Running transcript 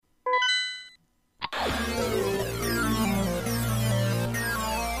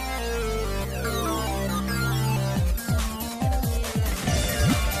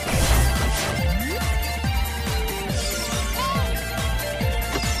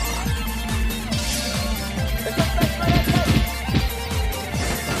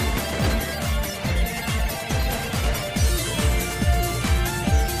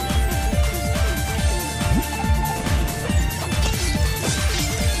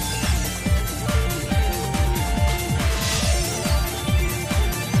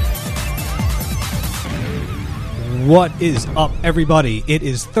What is up, everybody? It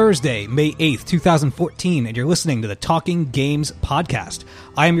is Thursday, May 8th, 2014, and you're listening to the Talking Games Podcast.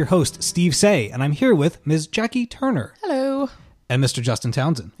 I am your host, Steve Say, and I'm here with Ms. Jackie Turner. Hello. And Mr. Justin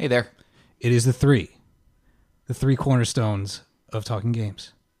Townsend. Hey there. It is the three cornerstones of Talking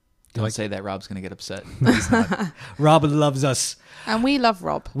Games. Don't say that. Rob's going to get upset. No, he's not. Rob loves us. And we love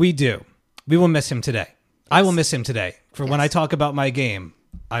Rob. We do. We will miss him today. Yes. I will miss him today. For when I talk about my game,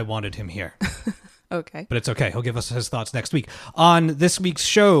 I wanted him here. Okay. But it's okay. He'll give us his thoughts next week. On this week's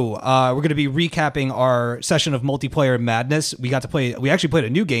show, we're going to be recapping our session of Multiplayer Madness. We actually played a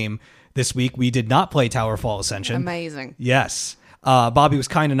new game this week. We did not play Towerfall Ascension. Amazing. Yes. Bobby was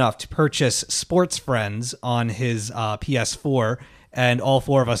kind enough to purchase Sports Friends on his PS4, and all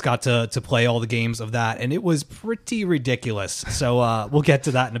four of us got to play all the games of that, and it was pretty ridiculous. So we'll get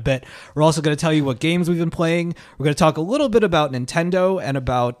to that in a bit. We're also going to tell you what games we've been playing. We're going to talk a little bit about Nintendo and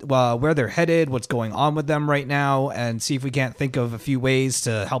about where they're headed, what's going on with them right now, and see if we can't think of a few ways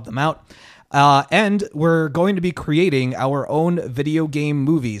to help them out. And we're going to be creating our own video game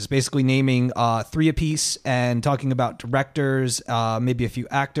movies, basically naming three apiece and talking about directors, maybe a few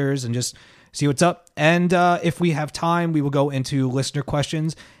actors, and just see what's up. And if we have time, we will go into listener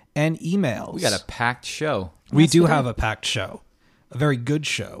questions and emails. We got a packed show. We do have a packed show. A very good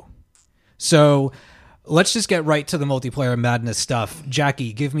show. So let's just get right to the Multiplayer Madness stuff.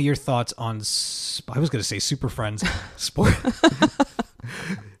 Jackie, give me your thoughts on, I was going to say Super Friends. Sport.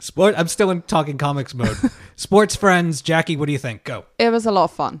 I'm still in talking comics mode. Sports Friends. Jackie, what do you think? Go. It was a lot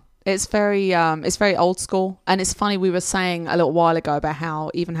of fun. It's very old school, and it's funny. We were saying a little while ago about how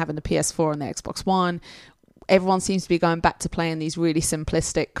even having the PS4 and the Xbox One, everyone seems to be going back to playing these really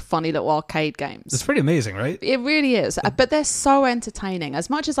simplistic, funny little arcade games. It's pretty amazing, right? It really is, but they're so entertaining. As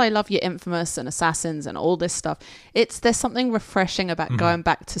much as I love your Infamous and Assassins and all this stuff, there's something refreshing about going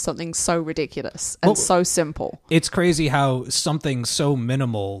back to something so ridiculous and so simple. It's crazy how something so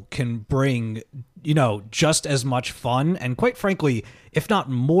minimal can bring, just as much fun and, quite frankly, if not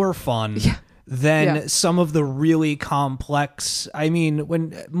more fun than some of the really complex. I mean,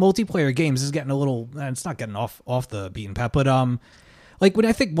 when multiplayer games is getting a little, it's not getting off the beaten path, but like when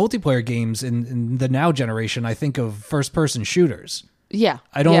I think multiplayer games in the now generation, I think of first person shooters. Yeah,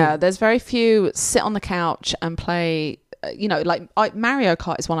 there's very few sit on the couch and play. Mario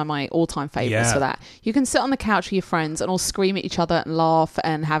Kart is one of my all-time favorites for that. You can sit on the couch with your friends and all scream at each other and laugh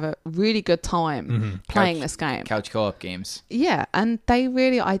and have a really good time playing this game. Couch co-op games. Yeah, and they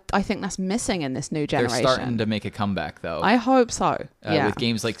really, I think that's missing in this new generation. They're starting to make a comeback, though. I hope so, With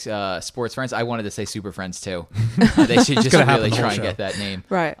games like Sports Friends. I wanted to say Super Friends, too. They should just really try and get that name.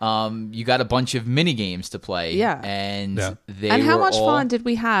 Right. You got a bunch of mini games to play. Yeah. And how much fun did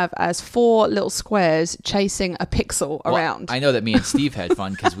we have as four little squares chasing a pixel around. I know that me and Steve had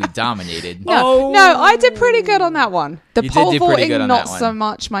fun because we dominated. No, I did pretty good on that one. The pole vaulting, not so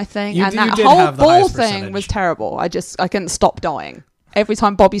much my thing. And that whole ball thing was terrible. I couldn't stop dying. Every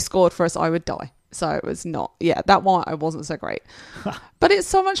time Bobby scored for us, I would die. So it was not, that one I wasn't so great. But it's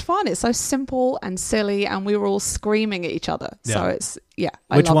so much fun. It's so simple and silly, and we were all screaming at each other. Yeah. So it's,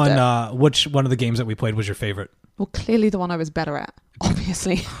 I loved it. Which one of the games that we played was your favorite? Well, clearly the one I was better at,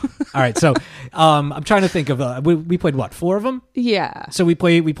 obviously. All right, so I'm trying to think of we played what, 4 of them? Yeah. So we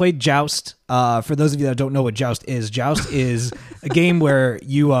played Joust. For those of you that don't know what Joust is a game where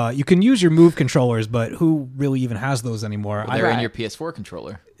you can use your Move controllers, but who really even has those anymore? Well, they're in your PS4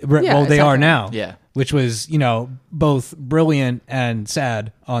 controller. Well, they are now. Yeah. Which was, both brilliant and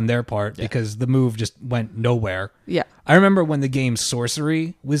sad on their part because the Move just went nowhere. Yeah. I remember when the game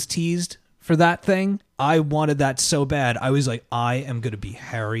Sorcery was teased for that thing. I wanted that so bad. I was like, I am going to be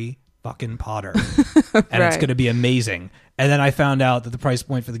Harry fucking Potter. And it's going to be amazing. And then I found out that the price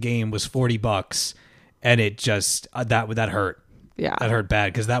point for the game was $40, and it just, that hurt. Yeah. That hurt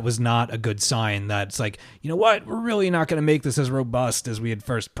bad because that was not a good sign. That's like, you know what? We're really not going to make this as robust as we had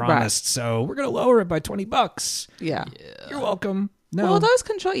first promised. Right. So we're going to lower it by $20. Yeah. You're welcome. No. Well,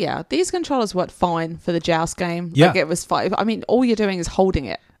 these controllers worked fine for the Joust game. Yeah. Like it was fine. I mean, all you're doing is holding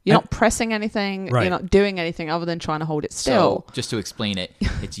it. You're not pressing anything. Right. You're not doing anything other than trying to hold it still. So, just to explain it,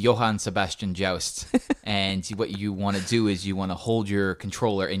 it's Johann Sebastian Joust. And what you want to do is you want to hold your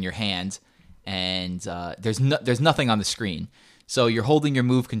controller in your hand, and there's nothing on the screen. So you're holding your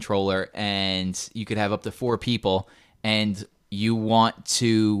Move controller, and you could have up to 4 people, and you want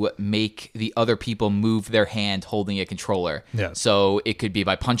to make the other people move their hand holding a controller. Yeah. So it could be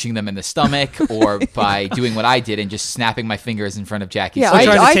by punching them in the stomach or by doing what I did and just snapping my fingers in front of Jackie's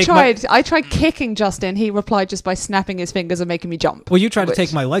face. I tried kicking Justin. He replied just by snapping his fingers and making me jump. Well, you tried to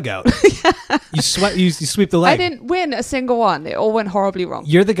take my leg out. You sweep the leg. I didn't win a single one. It all went horribly wrong.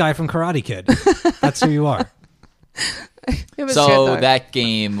 You're the guy from Karate Kid. That's who you are. It was so good, that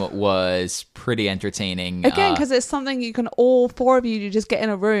game was pretty entertaining. Again, because it's something you can all four of you just get in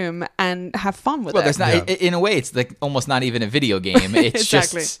a room and have fun with. Well, there's not. In a way, it's like almost not even a video game. It's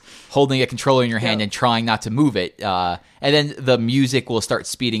exactly. just holding a controller in your hand and trying not to move it. And then the music will start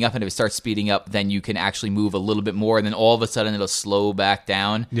speeding up, and if it starts speeding up, then you can actually move a little bit more, and then all of a sudden it'll slow back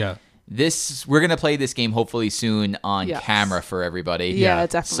down. Yeah. We're gonna play this game hopefully soon on camera for everybody. Yeah,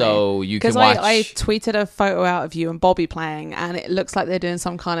 definitely. So you can watch. Because I tweeted a photo out of you and Bobby playing, and it looks like they're doing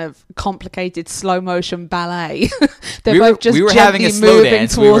some kind of complicated slow motion ballet. we were having a slow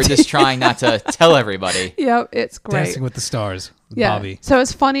dance. We were just trying not to tell everybody. Yep, it's great. Dancing with the Stars. Bobby. So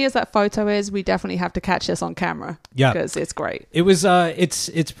as funny as that photo is, we definitely have to catch this on camera. Yeah, because it's great. It was.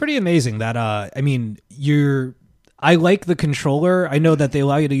 It's pretty amazing that. I mean, I like the controller. I know that they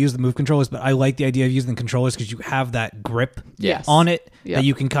allow you to use the move controllers, but I like the idea of using the controllers because you have that grip on it that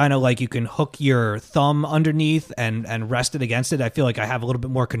you can kind of you can hook your thumb underneath and rest it against it. I feel like I have a little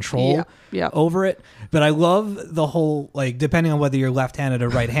bit more control over it. But I love the whole, depending on whether you're left-handed or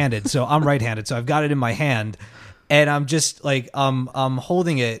right-handed. So I'm right-handed, so I've got it in my hand. And I'm just I'm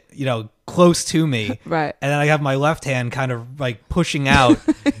holding it, close to me. Right. And then I have my left hand kind of pushing out,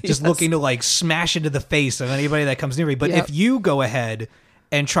 just looking to smash into the face of anybody that comes near me. But if you go ahead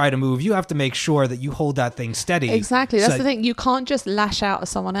and try to move, you have to make sure that you hold that thing steady. Exactly. That's the thing. You can't just lash out at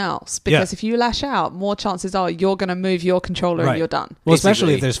someone else, because if you lash out, more chances are you're going to move your controller and you're done. Well,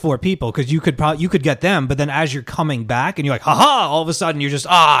 especially if there's four people, because you could get them, but then as you're coming back and you're like, haha, all of a sudden you're just,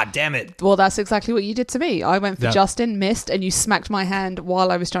 damn it. Well, that's exactly what you did to me. I went for Justin, missed, and you smacked my hand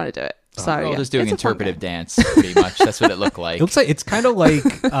while I was trying to do it. So we're all just doing interpretive dance, pretty much. That's what it looked like. It looks like it's kind of like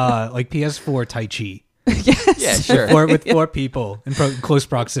PS4 Tai Chi. Yes. Yeah, sure. With four people in close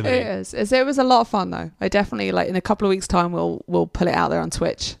proximity. It is. It was a lot of fun, though. I definitely, in a couple of weeks' time, we'll put it out there on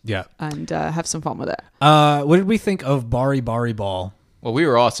Twitch. Yeah. And have some fun with it. What did we think of Bari Bari Ball? Well, we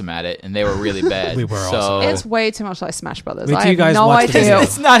were awesome at it, and they were really bad. We were awesome. It's way too much like Smash Brothers. Wait I till you have guys no watch the idea. video.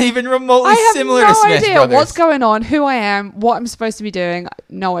 It's not even remotely similar to Smash Brothers. I have no idea what's going on, who I am, what I'm supposed to be doing.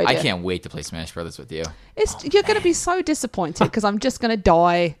 No idea. I can't wait to play Smash Brothers with you. You're going to be so disappointed because I'm just going to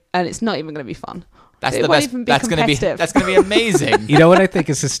die, and it's not even going to be fun. That's the best. That's going to be amazing. You know what I think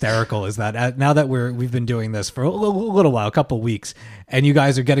is hysterical is that now that we've been doing this for a little while, a couple of weeks, and you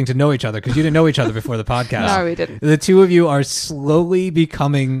guys are getting to know each other because you didn't know each other before the podcast. No, we didn't. The two of you are slowly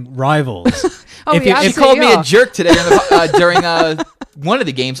becoming rivals. She called me a jerk today during one of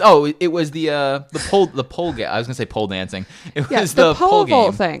the games. Oh, it was the pole game. I was going to say pole dancing. It was the pole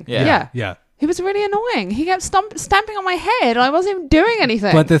vault game thing. Yeah. He was really annoying. He kept stamping on my head, and I wasn't even doing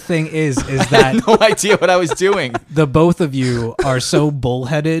anything. But the thing is that I had no idea what I was doing. The both of you are so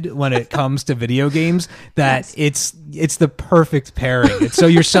bullheaded when it comes to video games that it's the perfect pairing. So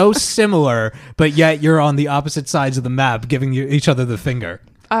you're so similar, but yet you're on the opposite sides of the map, giving each other the finger.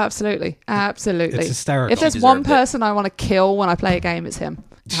 Absolutely. It's hysterical. If there's one person I want to kill when I play a game, it's him.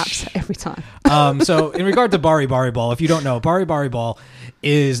 Every time. So in regard to Bari Bari Ball, if you don't know, Bari Bari Ball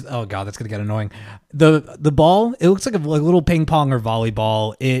is, oh god, that's gonna get annoying. The ball, it looks like a little ping pong or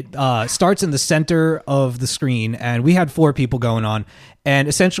volleyball. It starts in the center of the screen, and we had 4 people going on, and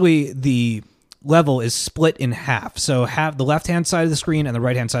essentially the level is split in half. So have the left hand side of the screen and the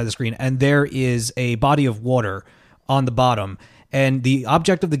right hand side of the screen, and there is a body of water on the bottom. And the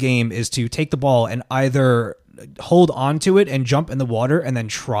object of the game is to take the ball and either hold on to it and jump in the water and then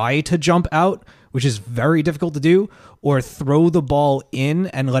try to jump out, which is very difficult to do, or throw the ball in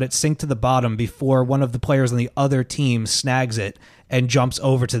and let it sink to the bottom before one of the players on the other team snags it and jumps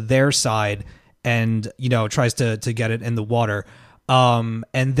over to their side and, tries to get it in the water. And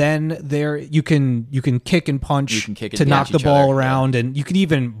then there you can kick and punch to knock the ball around, and you can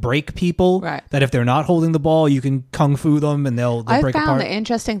even break people. Right. That if they're not holding the ball, you can kung fu them and they'll break apart. I found the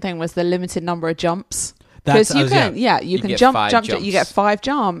interesting thing was the limited number of jumps. Because you can jump, you get 5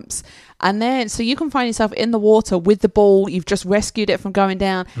 jumps, and then so you can find yourself in the water with the ball. You've just rescued it from going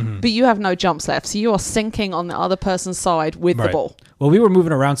down, but you have no jumps left, so you are sinking on the other person's side with the ball. Well, we were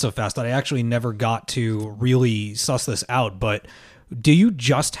moving around so fast that I actually never got to really suss this out, but do you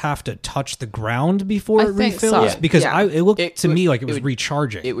just have to touch the ground before it refills? So. Yeah. Because it looked to me like it was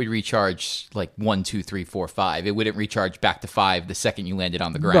recharging. It would recharge 1, 2, 3, 4, 5. It wouldn't recharge back to 5 the second you landed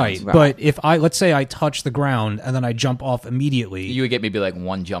on the ground. Right. But if let's say I touch the ground and then I jump off immediately, you would get maybe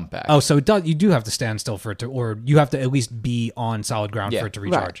 1 jump back. Oh, so you do have to stand still for it to, or you have to at least be on solid ground for it to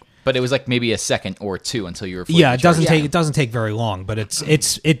recharge. Right. But it was like maybe a second or two until you were fully it doesn't take very long, but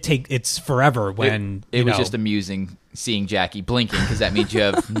it's forever when it was just amusing seeing Jackie blinking because that means you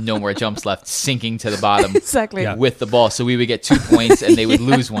have no more jumps left, sinking to the bottom exactly with the ball. So we would get 2 points and they would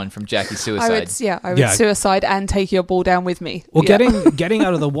lose one from Jackie's suicide. I would suicide and take your ball down with me. Well, getting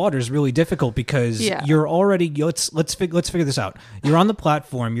out of the water is really difficult because you're already let's figure this out. You're on the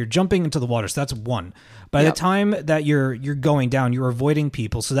platform, you're jumping into the water, so that's one. By the time that you're going down, you're avoiding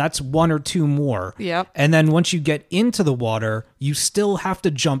people, so that's 1 or 2 more. Yep. And then once you get into the water, you still have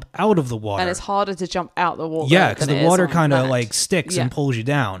to jump out of the water. And it's harder to jump out the water. Yeah, because the water kind of like sticks and pulls you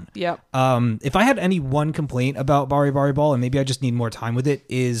down. Yep. If I had any one complaint about Bari Bari Ball, and maybe I just need more time with it,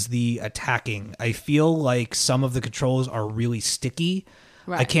 is the attacking. I feel like some of the controls are really sticky.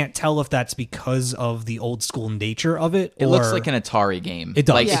 Right. I can't tell if that's because of the old school nature of it. It looks like an Atari game. It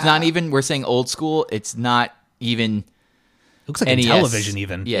does. Like it's not even. We're saying old school. It's not even. It looks like NES. A television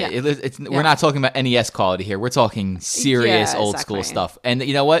even. Yeah. We're not talking about NES quality here. We're talking serious old school stuff. And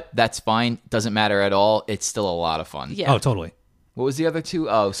you know what? That's fine. Doesn't matter at all. It's still a lot of fun. Yeah. Oh, totally. What was the other two?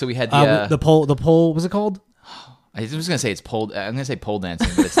 Oh, so we had the pole. The pole. What was it called? I was going to say it's pole. I'm going to say pole dancing,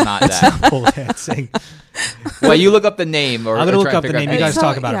 but it's not that. Pole dancing. Well, you look up the name. I'm going to look up the name. You guys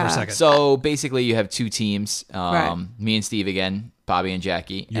talk about it for a second. So basically, you have 2 teams. Me and Steve again, Bobby and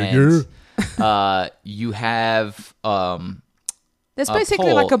Jackie. And you have there's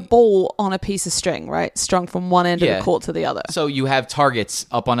basically like a ball on a piece of string, right? Strung from one end of the court to the other. So you have targets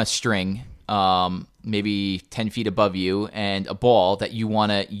up on a string. Maybe 10 feet above you, and a ball that you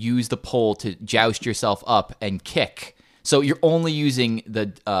want to use the pole to joust yourself up and kick. So you're only using the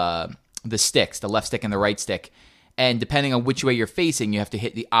sticks, the left stick and the right stick, and depending on which way you're facing, you have to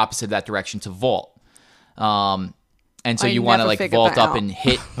hit the opposite of that direction to vault. And so you want to like vault up and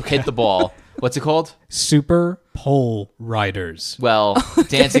hit the ball. What's it called? Super Pole Riders. Well,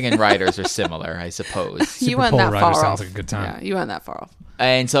 dancing and riders are similar, I suppose. You weren't that far off. Sounds like a good time. Yeah, you weren't that far off.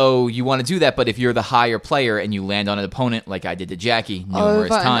 And so you want to do that, but if you're the higher player and you land on an opponent, like I did to Jackie numerous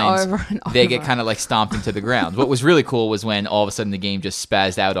times, they get kind of like stomped into the ground. What was really cool was when all of a sudden the game just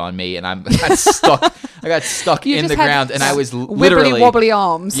spazzed out on me and I got stuck. I got stuck in the ground, and I was literally wobbly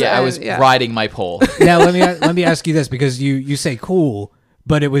arms. Yeah, I was riding my pole. Now let me ask you this, because you say cool.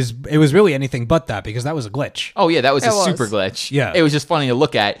 But it was really anything but that, because that was a glitch. Oh yeah, that was super glitch. Yeah, it was just funny to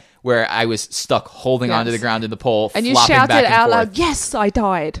look at, where I was stuck holding onto the ground in the pole, and you shouted out loud, "Yes, I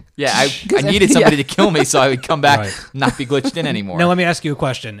died!" Yeah, I needed somebody to kill me so I would come back, not be glitched in anymore. Now let me ask you a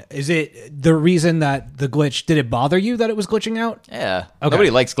question: is it the reason that the glitch, did it bother you that it was glitching out? Yeah, nobody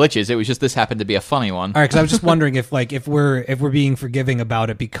likes glitches. It was just this happened to be a funny one. All right, because I was just wondering if we're being forgiving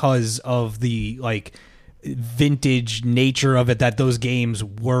about it because of the vintage nature of it, that those games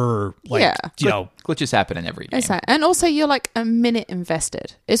were glitches happen in every game. Exactly. And also you're like a minute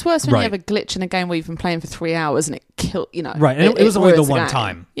invested. It's worse when you have a glitch in a game where you've been playing for 3 hours and it killed, right, and it was only the one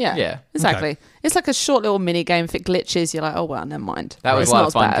time. Yeah exactly. Okay. It's like a short little mini game. If it glitches, you're like, oh well, never mind. That was a lot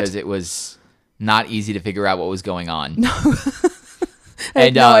of fun because it was not easy to figure out what was going on. No. I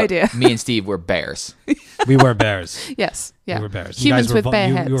had no idea. Me and Steve were bears. We were bears. Yes. Yeah. We were bears. Humans with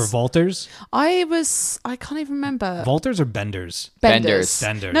bear heads. You were vaulters? I can't even remember. Vaulters or benders? Benders.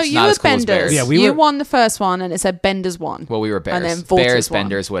 No, you were benders. Yeah, you won the first one and it said benders won. Well, we were bears. And then vaulters bears, won.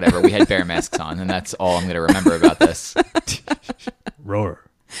 benders, whatever. We had bear masks on, and that's all I'm going to remember about this. Roar.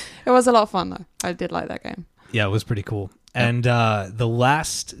 It was a lot of fun, though. I did like that game. Yeah, it was pretty cool. And the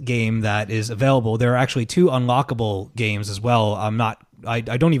last game that is available, there are actually 2 unlockable games as well. I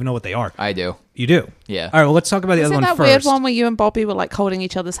don't even know what they are. I do. You do? Yeah. All right, well, let's talk about the other one first. Isn't that weird one where you and Bobby were like holding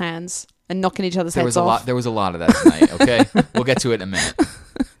each other's hands and knocking each other's heads off? There was a lot of that tonight, okay? We'll get to it in a minute.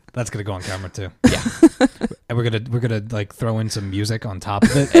 That's going to go on camera, too. Yeah. And we're gonna like throw in some music on top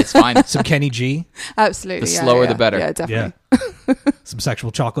of it. It's fine. Some Kenny G. Absolutely. The slower the better. Yeah, definitely. Yeah. Some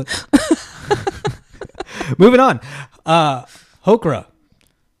sexual chocolate. Moving on. Hokra.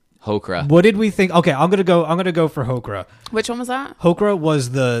 What did we think? Okay, I'm gonna go for Hokra. Which one was that? Hokra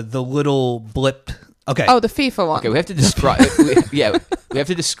was the little blip. Okay. Oh, the FIFA one. Okay, we have to describe. We have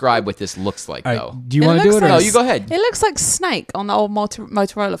to describe what this looks like, though. Do you want to do it? No, you go ahead. It looks like Snake on the old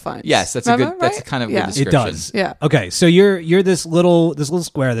Motorola phones. Yes, that's Remember, that's kind of a good description. It does. Yeah. Okay, so you're this little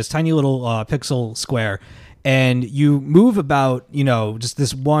square, this tiny little pixel square, and you move about just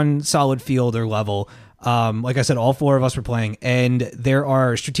this one solid field or level. Like I said, all 4 of us were playing, and there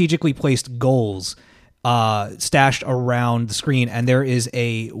are strategically placed goals stashed around the screen, and there is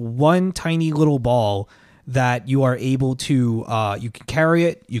one tiny little ball that you are able to you can carry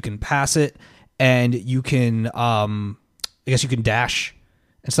it, you can pass it, and you can I guess you can dash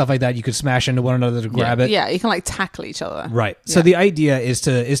and stuff like that. You could smash into one another to grab it. Yeah, you can like tackle each other. Right. So the idea is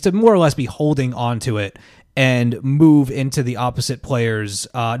to more or less be holding onto it and move into the opposite player's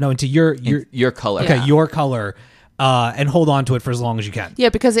into your color. Okay, your color. And hold on to it for as long as you can. Yeah,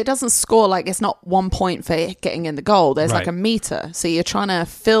 because it doesn't score, like, it's not 1 point for getting in the goal. There's like a meter. So you're trying to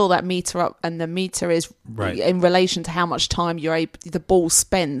fill that meter up, and the meter is in relation to how much time the ball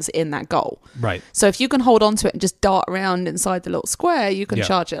spends in that goal. Right. So if you can hold on to it and just dart around inside the little square, you can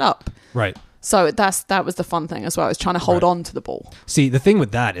charge it up. Right. So that was the fun thing as well, is trying to hold on to the ball. See, the thing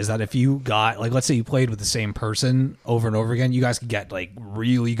with that is that if you got, like, let's say you played with the same person over and over again, you guys could get, like,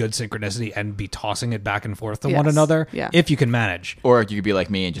 really good synchronicity and be tossing it back and forth to one another if you can manage. Or you could be like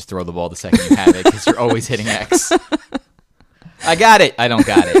me and just throw the ball the second you have it because you're always hitting X. I got it. I don't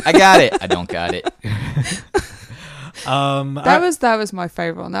got it. I got it. I don't got it. That was my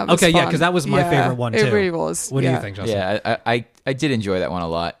favorite one. That was okay, fun. because that was my favorite one too. It really was. What do you think, Justin? Yeah, I did enjoy that one a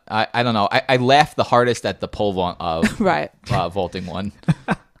lot. I don't know. I laughed the hardest at the pole vaulting one.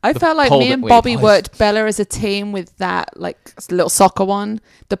 I felt like me and Bobby worked better as a team with that, like, little soccer one.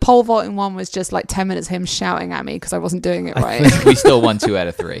 The pole vaulting one was just like 10 minutes him shouting at me because I wasn't doing it right. We still won 2 out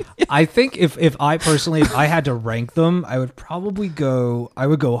of 3. I think if I personally, if I had to rank them, I would probably go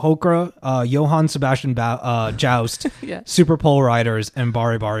Hokra, Johann Sebastian Joust, Super Pole Riders, and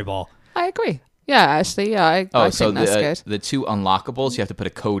Bari Bari Ball. I agree. Yeah, actually, yeah. I think that's good. The 2 unlockables, you have to put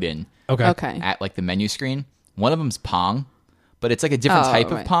a code in. Okay. At, like, the menu screen. One of them's Pong, but it's like a different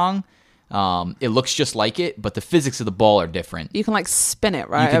type of Pong. It looks just like it, but the physics of the ball are different. You can, like, spin it,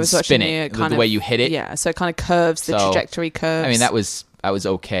 right? You can spin it the way you hit it. Yeah, so it kind of curves, the trajectory curves. I mean, that was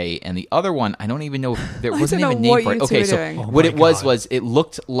okay. And the other one, I don't even know if there wasn't even a name for it. Okay, so what it was it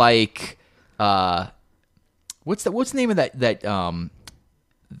looked like what's the name of that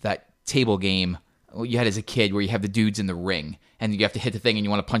table game you had as a kid where you have the dudes in the ring and you have to hit the thing and you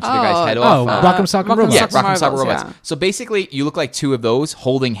want to punch the guy's head off. Rock'em Sock'em Robots. Yeah, Rock'em Sock'em Robots. Yeah. So basically, you look like 2 of those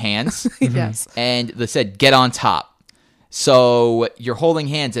holding hands. Yes. And they said, get on top. So you're holding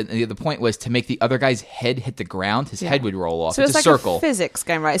hands, and the point was to make the other guy's head hit the ground. His head would roll off. So it's like circle. A physics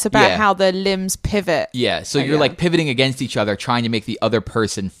game, right? It's about how the limbs pivot. Yeah, so you're like pivoting against each other, trying to make the other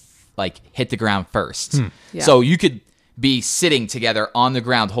person like hit the ground first. Yeah. So you could be sitting together on the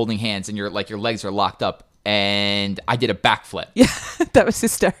ground holding hands, and your legs are locked up. And I did a backflip. Yeah, that was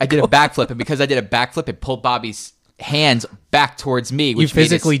hysterical. I did a backflip, and because I did a backflip, it pulled Bobby's hands back towards me. Which you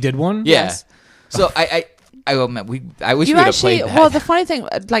physically did one? Yeah. Yes. So I wish we'd have played that. Well, the funny thing,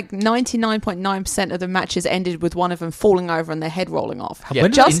 like 99.9% of the matches ended with one of them falling over and their head rolling off. Yeah,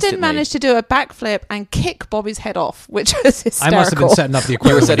 Justin managed to do a backflip and kick Bobby's head off, which was hysterical. I must have been setting up the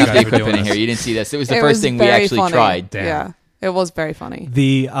equipment. You were setting up the equipment in here. You didn't see this. It was the first thing we actually tried. Damn. Yeah. It was very funny.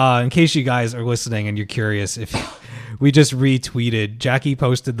 In case you guys are listening and you're curious, we just retweeted. Jackie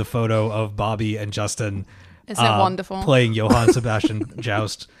posted the photo of Bobby and Justin. Isn't it wonderful? Playing Johann Sebastian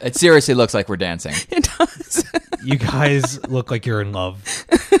Joust. It seriously looks like we're dancing. It does. You guys look like you're in love.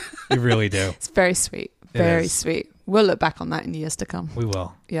 You really do. It's very sweet. Very sweet. We'll look back on that in years to come. We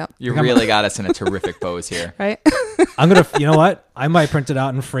will. Yep. You really got us in a terrific pose here. Right? I'm going to, you know what? I might print it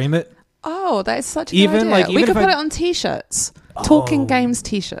out and frame it. Oh, that is such a good idea. We could put it on T-shirts. Talking Games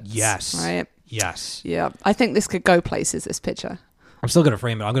T-shirts. Yes. Right? Yes. Yeah. I think this could go places, this picture. I'm still going to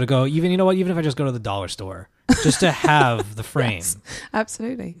frame it. I'm going to go, even if I just go to the dollar store, just to have the frame. Yes,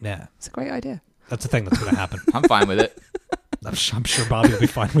 absolutely. Yeah. It's a great idea. That's the thing that's going to happen. I'm fine with it. I'm sure Bobby will be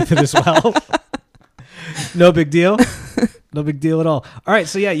fine with it as well. No big deal. No big deal at all. All right.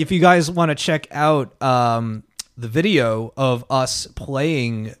 So, yeah, if you guys want to check out the video of us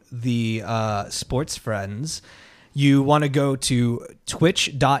playing the Sports Friends, you want to go to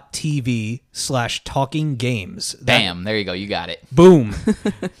twitch.tv/talkinggames. Bam. There you go. You got it. Boom.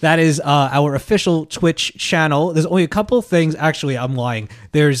 That is our official Twitch channel. There's only a couple things. Actually, I'm lying.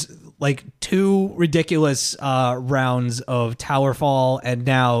 There's like 2 ridiculous rounds of Towerfall, and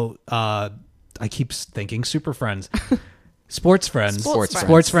now I keep thinking Super Friends. Sports Friends.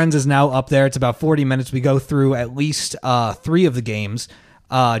 Sports Friends is now up there. It's about 40 minutes. We go through at least 3 of the games.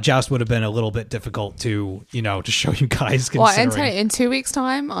 Joust would have been a little bit difficult to show you guys. Considering. In 2 weeks'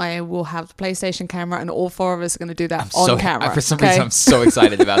 time, I will have the PlayStation camera, and all 4 of us are going to do that on camera. For some reason, I'm so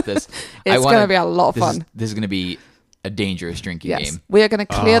excited about this. It's going to be a lot of fun. This is going to be a dangerous drinking game. We are going to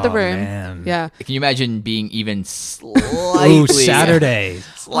clear the room. Man. Yeah. Can you imagine being even slightly... Saturday.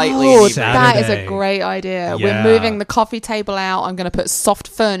 Slightly. That is a great idea. Yeah. We're moving the coffee table out. I'm going to put soft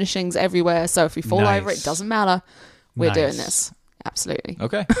furnishings everywhere, so if we fall over, it doesn't matter. We're doing this. Absolutely.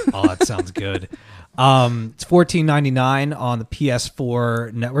 Okay. Oh, that sounds good. It's $14.99 on the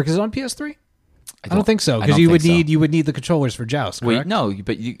PS4 network. Is it on PS3? I don't think so, because you would need the controllers for Joust. Correct? Wait, no,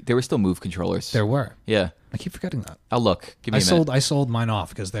 but there were still Move controllers. There were. Yeah, I keep forgetting that. I'll look. Give me a minute. I sold mine off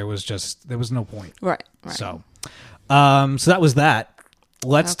because there was no point. Right. So, so that was that.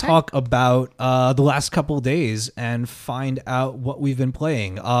 Let's talk about the last couple of days and find out what we've been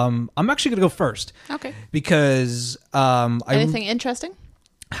playing. I'm actually going to go first. Okay. Because anything interesting?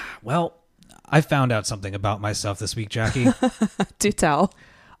 Well, I found out something about myself this week, Jackie. Do tell.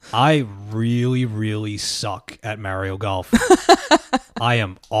 I really, really suck at Mario Golf. I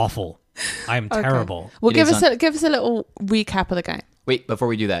am awful. I am terrible. Well, give us a little recap of the game. Wait, before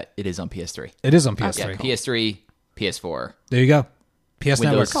we do that, it is on PS3. It is on PS3. Yeah, PS3, PS4. There you go. PS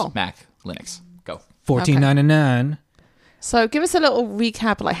Windows, Network. Mac, Linux. Go. $14.99. So give us a little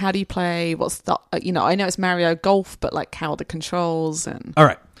recap, like how do you play? What's the, I know it's Mario Golf, but like how are the controls and... All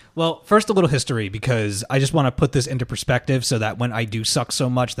right. Well, first a little history, because I just want to put this into perspective so that when I do suck so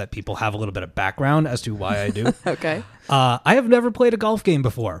much that people have a little bit of background as to why I do. Okay. I have never played a golf game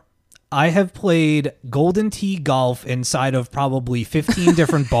before. I have played Golden Tee Golf inside of probably 15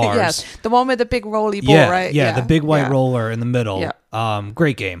 different bars. Yes, the one with the big rolly ball, right? Yeah, the big white roller in the middle. Yeah.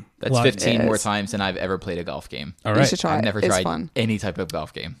 Great game. That's 15 more times than I've ever played a golf game. All right. You should try I've never it's tried fun. any type of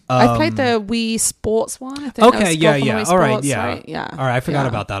golf game. I played the Wii Sports one. I think Okay, Wii all right, Sports, yeah. right? Yeah. All right, I forgot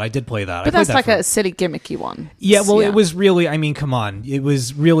about that. I did play that. But that's like a silly gimmicky one. Yeah, well, it was really, I mean, come on. It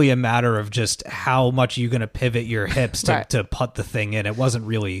was really a matter of just how much you're going to pivot your hips to putt the thing in. It wasn't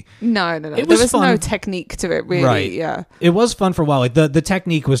really... No. There was no technique to it, really. Right. Yeah. It was fun for a while. Like the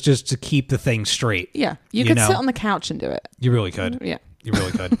technique was just to keep the thing straight. Yeah. You could sit on the couch and do it. You really could. Yeah. You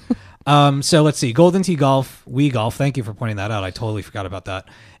really could. So let's see. Golden Tee Golf, Wii Golf. Thank you for pointing that out. I totally forgot about that.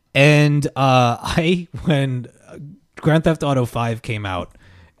 And when Grand Theft Auto 5 came out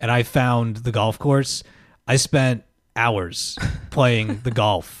and I found the golf course, I spent hours playing the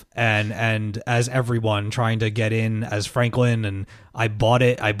golf and as everyone trying to get in as Franklin, and I bought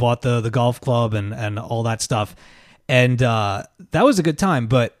it. I bought the golf club and all that stuff. And that was a good time.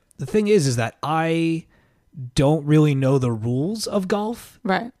 But the thing is that I don't really know the rules of golf.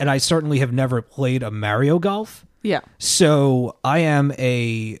 Right. And I certainly have never played a Mario Golf. Yeah. So I am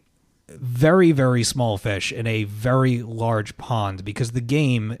a very, very small fish in a very large pond, because the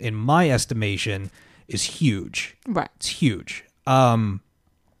game, in my estimation, is huge. Right. It's huge.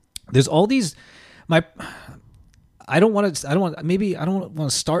 There's all these, I don't want to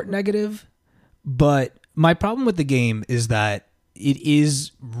start negative, but my problem with the game is that it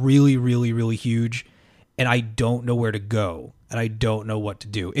is really, really, really huge, and I don't know where to go, and I don't know what to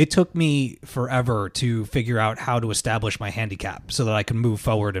do. It took me forever to figure out how to establish my handicap so that I can move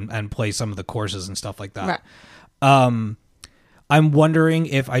forward and play some of the courses and stuff like that. Right. I'm wondering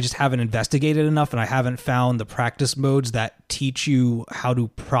if I just haven't investigated enough and I haven't found the practice modes that teach you how to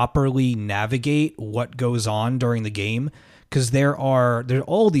properly navigate what goes on during the game. Because there are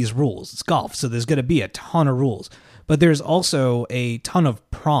all these rules. It's golf, so there's going to be a ton of rules. But there's also a ton of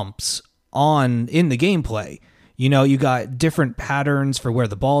prompts in the gameplay. You know, you got different patterns for where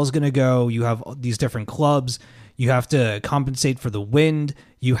the ball is going to go. You have these different clubs. You have to compensate for the wind.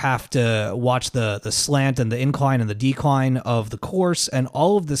 You have to watch the slant and the incline and the decline of the course and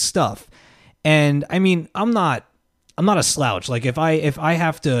all of this stuff. And I mean, I'm not a slouch. Like if I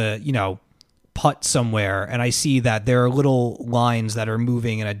have to, putt somewhere and I see that there are little lines that are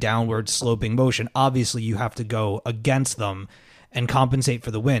moving in a downward sloping motion, obviously you have to go against them and compensate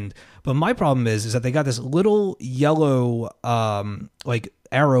for the wind. But my problem is that they got this little yellow like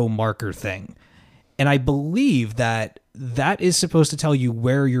arrow marker thing. And I believe that is supposed to tell you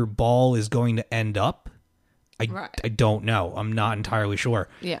where your ball is going to end up. I don't know. I'm not entirely sure.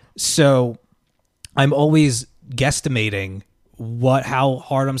 Yeah. So I'm always guesstimating how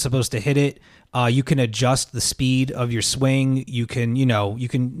hard I'm supposed to hit it. You can adjust the speed of your swing. You can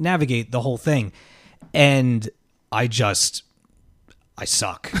navigate the whole thing. And I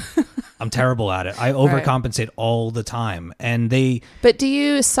suck. I'm terrible at it. I overcompensate all the time. But do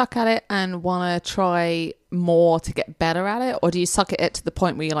you suck at it and want to try more to get better at it? Or do you suck at it to the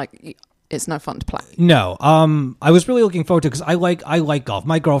point where you're like, it's no fun to play? No. I was really looking forward to it because I like golf.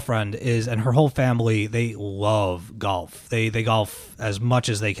 My girlfriend and her whole family, they love golf. They golf as much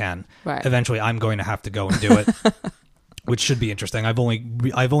as they can. Right. Eventually, I'm going to have to go and do it, which should be interesting. I've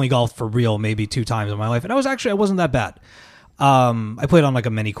only golfed for real maybe 2 times in my life, and I wasn't that bad. I played on like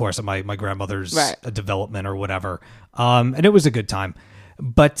a mini course at my grandmother's development or whatever. And it was a good time.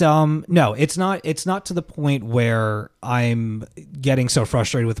 But no, it's not to the point where I'm getting so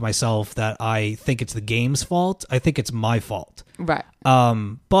frustrated with myself that I think it's the game's fault. I think it's my fault. Right.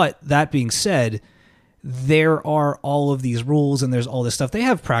 But that being said, there are all of these rules and there's all this stuff. They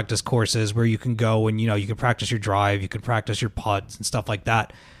have practice courses where you can go and, you can practice your drive, you can practice your putts and stuff like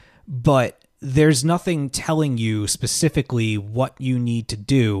that. But there's nothing telling you specifically what you need to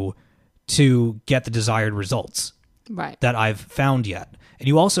do to get the desired results that I've found yet. And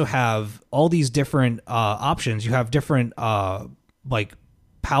you also have all these different options. You have different balls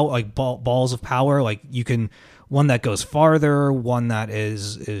of power. Like you can one that goes farther, one that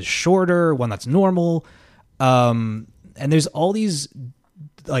is shorter, one that's normal. And there's all these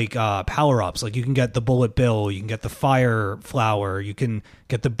power ups. Like you can get the bullet bill, you can get the fire flower, you can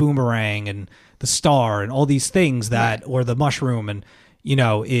get the boomerang and the star and all these things or the mushroom. And,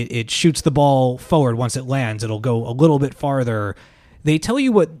 it shoots the ball forward. Once it lands, it'll go a little bit farther. They tell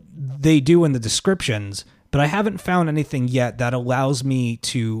you what they do in the descriptions, but I haven't found anything yet that allows me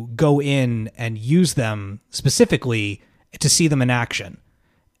to go in and use them specifically to see them in action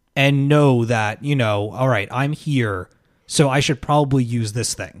and know that, all right, I'm here, so I should probably use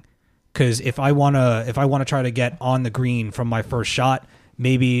this thing. Because if I want to try to get on the green from my first shot,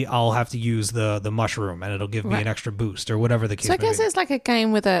 maybe I'll have to use the mushroom and it'll give me an extra boost or whatever the case may be. So I guess it's like a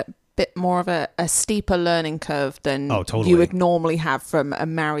game with a bit more of a steeper learning curve than totally. you would normally have from a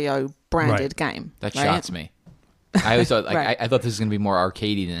Mario branded game. That shocks me. I always thought I thought this was going to be more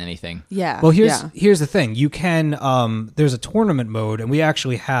arcadey than anything. Yeah. Well, here's the thing. You can there's a tournament mode, and we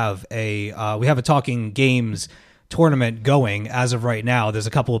actually have a Talking Games tournament going as of right now. There's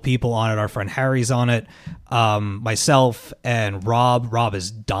a couple of people on it. Our friend Harry's on it, myself and Rob. Rob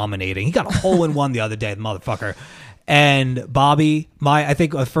is dominating. He got a hole in one the other day, the motherfucker. And Bobby, I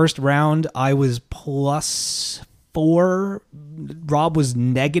think the first round I was +4. Rob was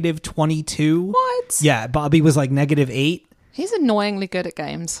 -22. What? Yeah, Bobby was like -8. He's annoyingly good at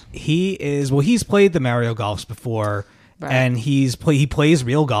games. He is. Well, he's played the Mario Golfs before, and he plays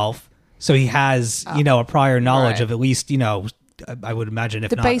real golf. So he has, a prior knowledge of at least, I would imagine, if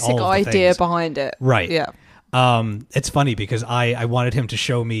the not all of the basic idea things behind it. Right. Yeah. It's funny because I wanted him to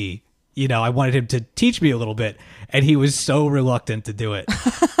show me, I wanted him to teach me a little bit, and he was so reluctant to do it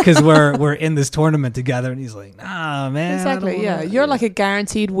because we're in this tournament together, and he's like, nah, man. Exactly. Yeah. You're like a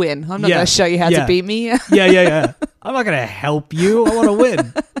guaranteed win. I'm not going to show you how to beat me. Yeah. I'm not going to help you. I want to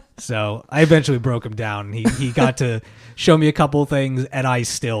win. So I eventually broke him down. He got to show me a couple of things, and I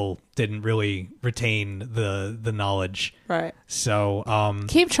still didn't really retain the knowledge. Right. So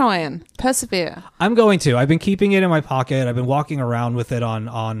keep trying, persevere. I'm going to. I've been keeping it in my pocket. I've been walking around with it on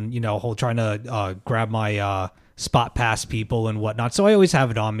trying to grab my spot pass people and whatnot. So I always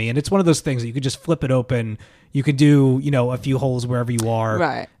have it on me, and it's one of those things that you could just flip it open. You could do a few holes wherever you are,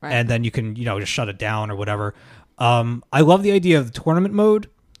 right. And then you can just shut it down or whatever. I love the idea of the tournament mode.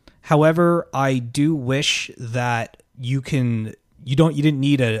 However, I do wish that you didn't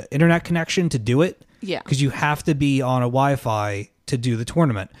need an internet connection to do it. Yeah. Because you have to be on a Wi-Fi to do the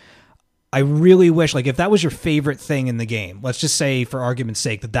tournament. I really wish, if that was your favorite thing in the game, let's just say for argument's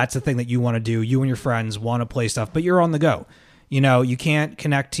sake that's the thing that you want to do, you and your friends want to play stuff, but you're on the go. You can't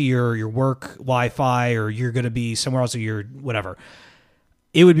connect to your work Wi-Fi, or you're going to be somewhere else, or you're whatever.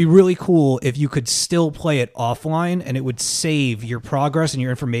 It would be really cool if you could still play it offline and it would save your progress and your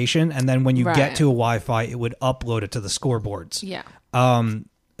information. And then when you get to a Wi-Fi, it would upload it to the scoreboards. Yeah.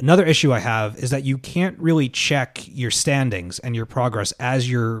 Another issue I have is that you can't really check your standings and your progress as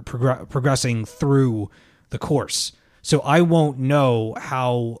you're progressing through the course. So I won't know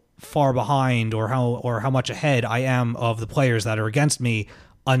how far behind or how much ahead I am of the players that are against me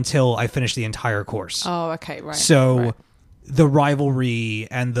until I finish the entire course. Oh, okay. Right. So the rivalry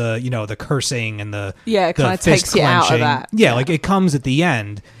and the cursing and the it kind of takes you out of that. Yeah, it comes at the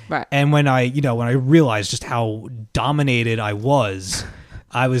end. Right. And when I realized just how dominated I was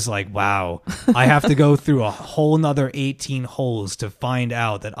like, wow, I have to go through a whole nother 18 holes to find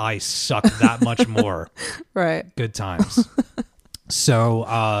out that I suck that much more. Right. Good times.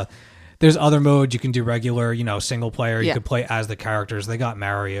 So there's other modes. You can do regular, single player. You can play as the characters. They got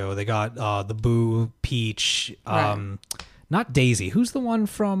Mario. They got the Boo, Peach, not Daisy. Who's the one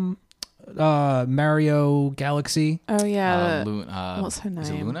from Mario Galaxy? Oh, yeah. What's her name? Is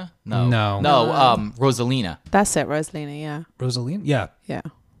it Luna? No. Rosalina. That's it, Rosalina, yeah. Rosalina? Yeah. Yeah.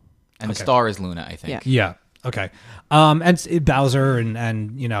 And the star is Luna, I think. Yeah. Okay. And Bowser and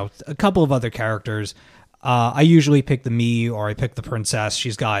a couple of other characters. I usually pick the Mii or I pick the princess.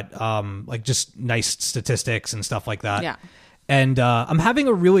 She's got just nice statistics and stuff like that. Yeah. And I'm having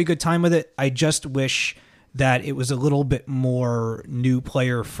a really good time with it. I just wish that it was a little bit more new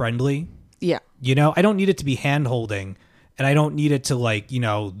player friendly. Yeah. I don't need it to be hand holding, and I don't need it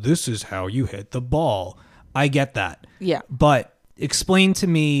to this is how you hit the ball. I get that. Yeah. But explain to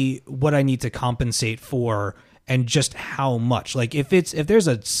me what I need to compensate for and just how much. Like if there's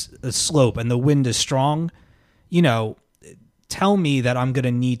a slope and the wind is strong, tell me that I'm going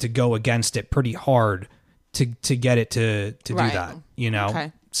to need to go against it pretty hard to get it to do that,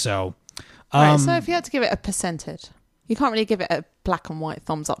 Okay. So, so if you had to give it a percentage, you can't really give it a black and white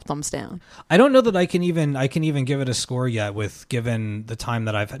thumbs up, thumbs down. I don't know that I can even give it a score yet given the time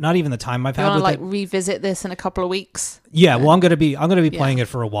that I've not even the time I've had with it. Revisit this in a couple of weeks. Yeah, well, I'm gonna be playing it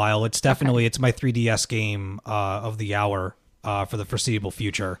for a while. It's definitely it's my 3DS game of the hour for the foreseeable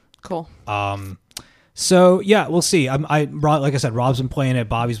future. Cool. So yeah, we'll see. Like I said, Rob's been playing it.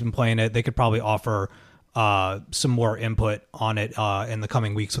 Bobby's been playing it. They could probably offer some more input on it in the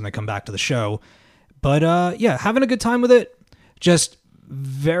coming weeks when they come back to the show. But yeah, having a good time with it. Just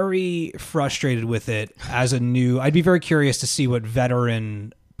very frustrated with it as a new. I'd be very curious to see what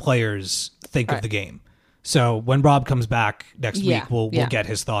veteran players think of the game. So when Rob comes back next week, we'll get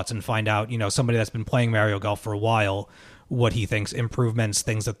his thoughts and find out. Somebody that's been playing Mario Golf for a while, what he thinks, improvements,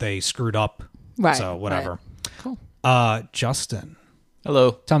 things that they screwed up. Right. So whatever. Cool. Justin.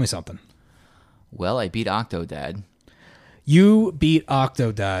 Hello. Tell me something. Well, I beat Octodad. You beat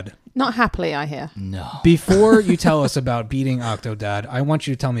Octodad. Not happily, I hear. No. Before you tell us about beating Octodad, I want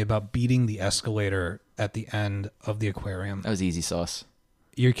you to tell me about beating the escalator at the end of the aquarium. That was easy sauce.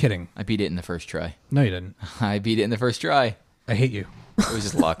 You're kidding. I beat it in the first try. No, you didn't. I beat it in the first try. I hate you. It was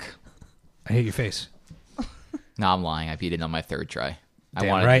just luck. I hate your face. No, I'm lying. I beat it on my third try.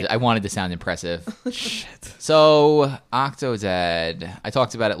 Right. I wanted to sound impressive. Shit. So, Octodad, I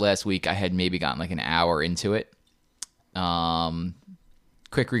talked about it last week. I had maybe gotten like an hour into it.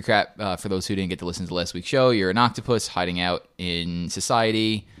 Quick recap for those who didn't get to listen to last week's show. You're an octopus hiding out in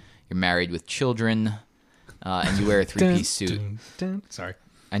society. You're married with children, and you wear a three-piece suit. Sorry.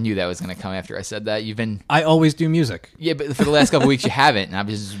 I knew that was going to come after I said that. I always do music. Yeah, but for the last couple weeks you haven't, and I'm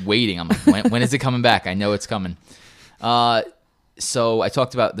just waiting. I'm like, when is it coming back? I know it's coming. So I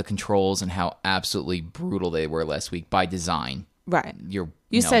talked about the controls and how absolutely brutal they were last week by design. Right.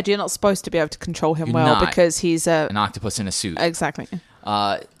 You said you're not supposed to be able to control him because he's an octopus in a suit. Exactly.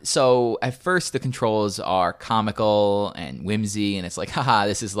 So at first the controls are comical and whimsy, and it's like, haha,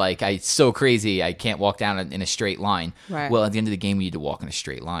 this is like, it's so crazy, I can't walk down in a straight line. Right. Well, at the end of the game, you need to walk in a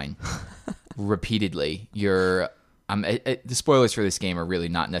straight line repeatedly. The spoilers for this game are really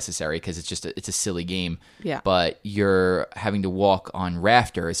not necessary because it's a silly game. Yeah. But you're having to walk on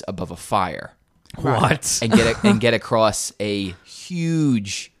rafters above a fire. What? And get across a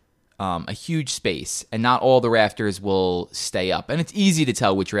huge space, and not all the rafters will stay up. And it's easy to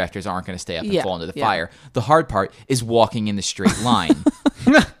tell which rafters aren't going to stay up and fall into the fire. The hard part is walking in the straight line.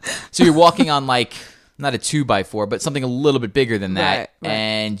 So you're walking on like not a 2x4, but something a little bit bigger than that, right.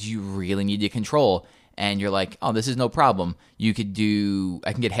 And you really need to control. And you're like, oh, this is no problem. I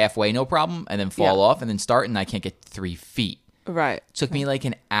can get halfway, no problem, and then fall off, and then start, and I can't get 3 feet. Right. It took me like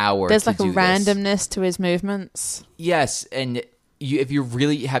an hour. There's like a randomness to his movements. Yes, and if you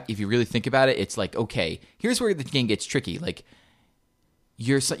really think about it, it's like, okay, here's where the game gets tricky. Like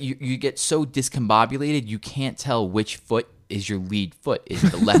you get so discombobulated, you can't tell which foot is your lead foot. Is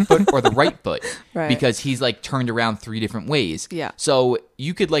it the left foot or the right foot? Right. Because he's like turned around 3 different ways. Yeah. So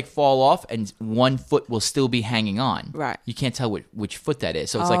you could like fall off and one foot will still be hanging on. Right. You can't tell which foot that is.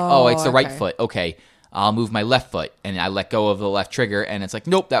 So it's it's the right foot. Okay. I'll move my left foot, and I let go of the left trigger, and it's like,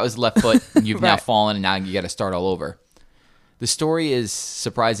 nope, that was the left foot. You've now fallen, and now you got to start all over. The story is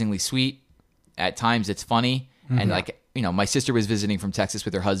surprisingly sweet. At times, it's funny, and like, my sister was visiting from Texas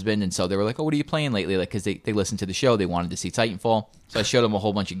with her husband, and so they were like, "Oh, what are you playing lately?" Like, because they listened to the show, they wanted to see Titanfall, so I showed them a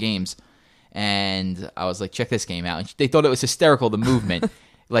whole bunch of games, and I was like, "Check this game out," and they thought it was hysterical, the movement,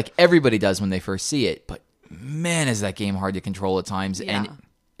 like everybody does when they first see it. But man, is that game hard to control at times, and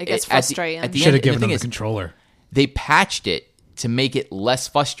it gets frustrating. At the Should end, have given them the is, controller. They patched it to make it less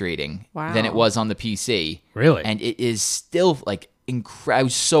frustrating than it was on the PC. Really? And it is still like I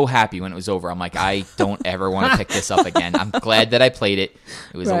was so happy when it was over. I'm like, I don't ever want to pick this up again. I'm glad that I played it.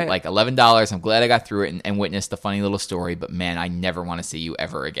 It was like $11. I'm glad I got through it and witnessed the funny little story. But man, I never want to see you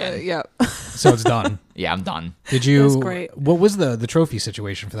ever again. Yeah. So it's done. Yeah, I'm done. Did you? That's great. What was the trophy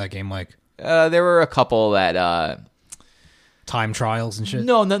situation for that game like? There were a couple that. Time trials and shit?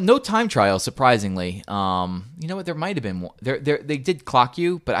 No time trials, surprisingly. You know what? There might have been one. They did clock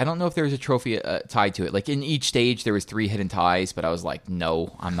you, but I don't know if there was a trophy tied to it. Like in each stage, there was 3 hidden ties, but I was like,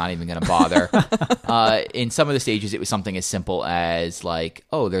 no, I'm not even going to bother. In some of the stages, it was something as simple as like,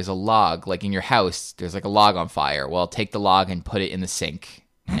 oh, there's a log. Like in your house, there's like a log on fire. Well, take the log and put it in the sink.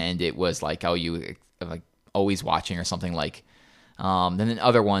 And it was like, oh, you like always watching or something like Then in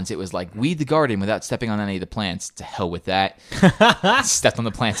other ones, it was like weed the garden without stepping on any of the plants. To hell with that. Stepped on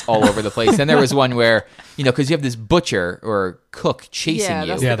the plants all over the place. Then there was one where, because you have this butcher or cook chasing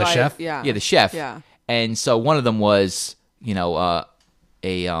you. Yeah, the chef. Yeah, the chef. Yeah. And so one of them was, a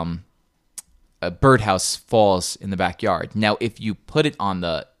birdhouse falls in the backyard. Now, if you put it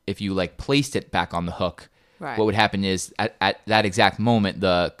if you like placed it back on the hook, right. What would happen is at that exact moment,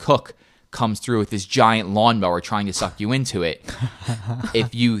 the cook comes through with this giant lawnmower trying to suck you into it.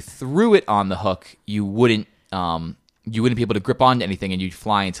 If you threw it on the hook, you wouldn't be able to grip onto anything, and you'd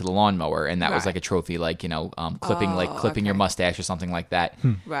fly into the lawnmower, and that was like a trophy, clipping your mustache or something like that.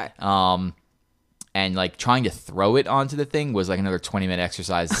 Right. And like trying to throw it onto the thing was like another 20-minute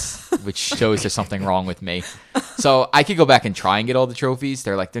exercise, which shows there's something wrong with me. So I could go back and try and get all the trophies.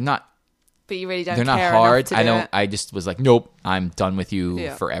 They're not. But you really don't. They're not hard. I don't. I just was like, nope. I'm done with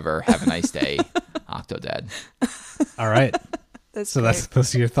you forever. Have a nice day, Octodad. All right. Those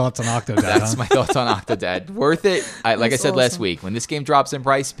are your thoughts on Octodad. That's my thoughts on Octodad. Worth it. Like I said last week, when this game drops in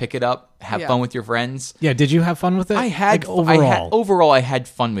price, pick it up. Have fun with your friends. Yeah. Did you have fun with it? I had. Overall, I had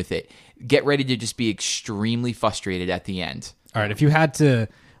fun with it. Get ready to just be extremely frustrated at the end. All right. If you had to,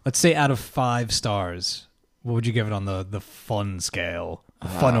 let's say out of 5 stars, what would you give it on the fun scale?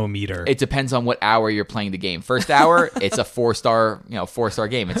 Funometer. It depends on what hour you're playing the game. First hour, it's a 4-star, 4-star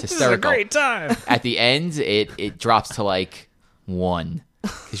game. It's hysterical. This is a great time. At the end, it drops to like 1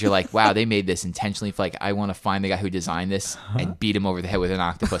 because you're like, wow, they made this intentionally. Like, I want to find the guy who designed this and beat him over the head with an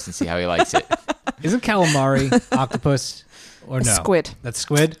octopus and see how he likes it. Isn't calamari octopus or no? Squid. That's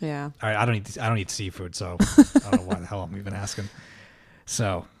squid. Yeah. All right. I don't eat seafood, so I don't know why the hell I'm even asking.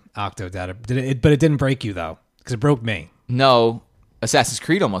 So Octodad, but it didn't break you though, because it broke me. No. Assassin's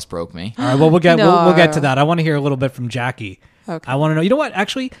Creed almost broke me. All right, well, we'll get to that. I want to hear a little bit from Jackie. Okay. I want to know. You know what?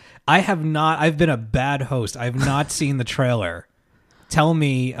 Actually, I've been a bad host. I've not seen the trailer. Tell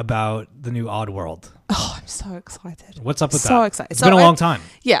me about the new Oddworld. Oh, I'm so excited. What's up with that? So excited. It's been a long time.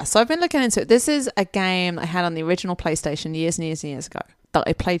 Yeah, so I've been looking into it. This is a game I had on the original PlayStation years and years and years ago that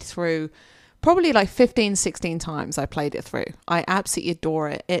I played through probably like 15, 16 times I played it through. I absolutely adore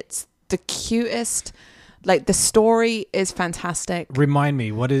it. It's the cutest. Like, the story is fantastic. Remind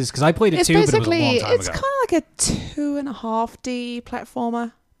me, what is... Because I played it too, but it was a long time ago. It's kind of like a 2.5D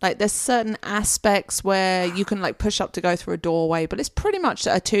platformer. Like, there's certain aspects where you can, like, push up to go through a doorway, but it's pretty much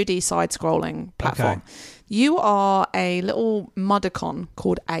a 2D side-scrolling platform. Okay. You are a little mudicon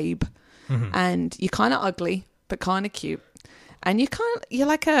called Abe, and you're kind of ugly, but kind of cute. And you're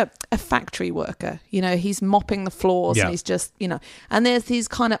like a factory worker, he's mopping the floors and he's just, and there's these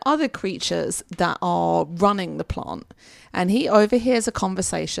kind of other creatures that are running the plant. And he overhears a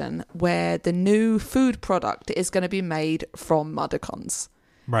conversation where the new food product is going to be made from mudicons.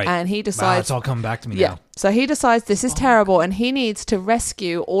 Right. And he decides... it's all come back to me now. Yeah. So he decides this is terrible and he needs to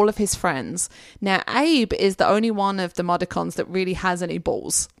rescue all of his friends. Now, Abe is the only one of the mudicons that really has any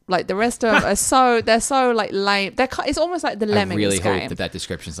balls. Like, the rest of them they're so like lame. It's almost like the Lemmings game. I really hope that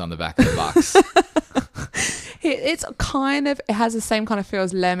description's on the back of the box. It has the same kind of feel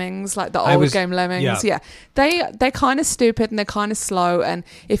as Lemmings, like the old game Lemmings. Yeah. They're kind of stupid and they're kind of slow. And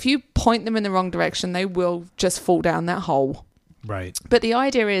if you point them in the wrong direction, they will just fall down that hole. Right. But the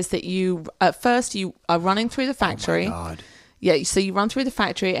idea is that you are running through the factory. Oh my God. Yeah, so you run through the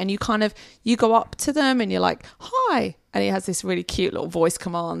factory and you go up to them and you're like, hi. And he has this really cute little voice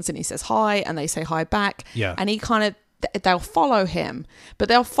commands and he says hi and they say hi back. Yeah. And they'll follow him, but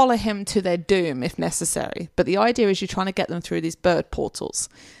they'll follow him to their doom if necessary. But the idea is you're trying to get them through these bird portals.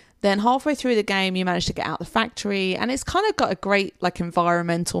 Then halfway through the game, you manage to get out the factory, and it's kind of got a great like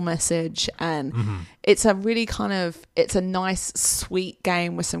environmental message, and it's a really it's a nice, sweet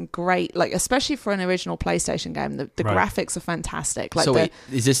game with some great, like, especially for an original PlayStation game, the graphics are fantastic. Like, so wait,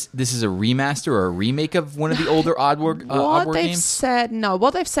 is this is a remaster or a remake of one of the older Oddworld games?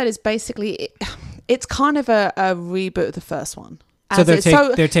 What they've said is basically it's kind of a reboot of the first one. So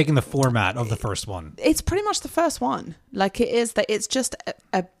they're taking the format of the first one. It's pretty much the first one. Like, it is that it's just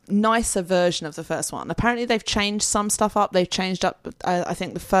a nicer version of the first one. Apparently, they've changed some stuff up. They've changed up, I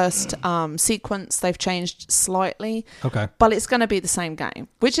think, the first sequence. They've changed slightly. Okay. But it's going to be the same game,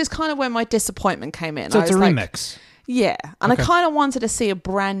 which is kind of where my disappointment came in. So it's a remix. Yeah. And okay. I kind of wanted to see a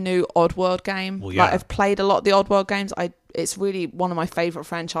brand new Oddworld game. Well, yeah. Like, I've played a lot of the Oddworld games. It's really one of my favorite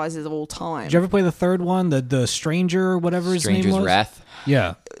franchises of all time. Did you ever play the third one, the Stranger, whatever his name was? Stranger's Wrath?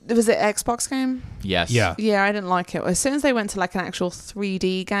 Yeah. Was it an Xbox game? Yes. Yeah. Yeah, I didn't like it. As soon as they went to like an actual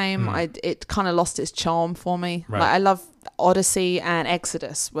 3D game, it kind of lost its charm for me. Right. Like, I love Odyssey and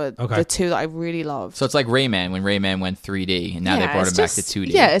Exodus were the two that I really loved. So it's like Rayman, when Rayman went 3D, and now they brought it back to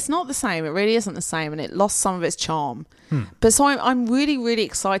 2D. Yeah, it's not the same. It really isn't the same, and it lost some of its charm. But so I'm really, really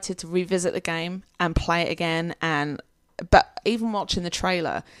excited to revisit the game and play it again. But even watching the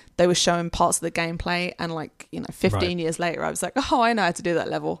trailer, they were showing parts of the gameplay, and 15 years later, I was like, oh, I know how to do that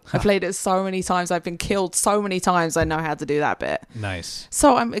level. I played it so many times. I've been killed so many times. I know how to do that bit. Nice.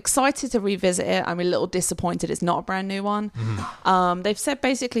 So I'm excited to revisit it. I'm a little disappointed it's not a brand new one. They've said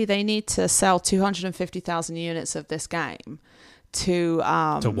basically they need to sell 250,000 units of this game to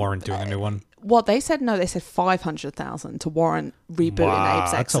warrant doing a new one. Well, they said 500,000 to warrant rebooting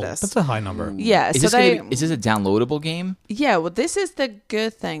Apes Exodus. That's a high number. Yeah. Is this a downloadable game? Yeah. Well, this is the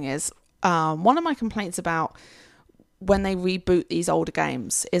good thing is one of my complaints about when they reboot these older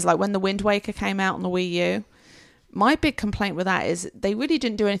games is like when the Wind Waker came out on the Wii U. My big complaint with that is they really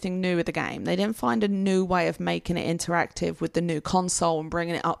didn't do anything new with the game. They didn't find a new way of making it interactive with the new console and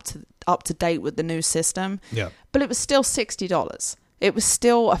bringing it up to date with the new system. Yeah. But it was still $60. It was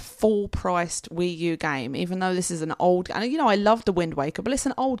still a full-priced Wii U game, even though this is an old... And, I love the Wind Waker, but it's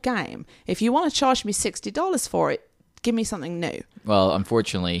an old game. If you want to charge me $60 for it, give me something new. Well,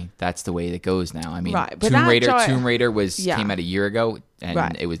 unfortunately, that's the way it goes now. I mean, right, Tomb Raider came out a year ago,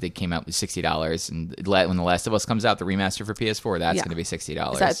 and they came out with $60. And when The Last of Us comes out, the remaster for PS4, that's going to be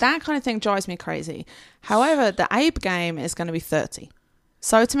 $60. So that kind of thing drives me crazy. However, the Abe game is going to be $30.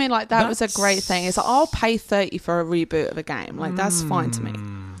 So to me, that was a great thing. It's like, I'll pay $30 for a reboot of a game. That's fine to me.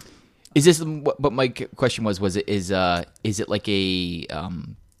 Is this what my question was? Is it like a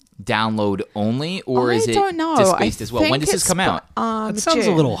download only, or is it disc-based as well? When does this come out? That sounds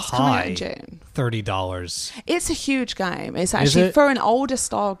a little high. June. $30. It's a huge game. It's actually for an older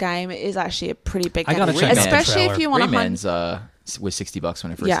style game. It is actually a pretty big game. I gotta check especially if you want Rayman's was $60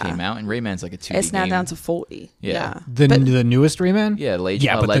 when it first came out, and Rayman's like a 2D It's now game. down to $40. Yeah. The newest Rayman? Yeah,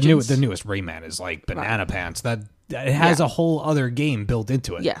 but Legends. the newest Rayman is like banana pants. That it has a whole other game built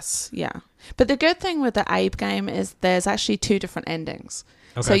into it. Yes, yeah. But the good thing with the Abe game is there's actually 2 different endings.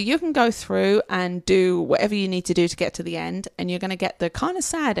 Okay. So you can go through and do whatever you need to do to get to the end, and you're going to get the kind of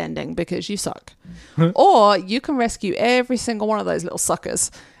sad ending because you suck. Or you can rescue every single one of those little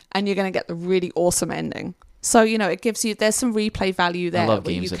suckers, and you're going to get the really awesome ending. So, it gives you, there's some replay value there. I love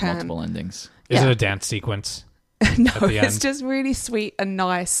games with multiple endings. Is it a dance sequence? No, it's just really sweet and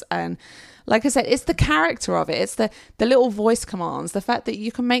nice. And like I said, it's the character of it. It's the little voice commands, the fact that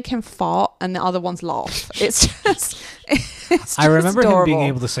you can make him fart and the other ones laugh. It's just I remember adorable. him being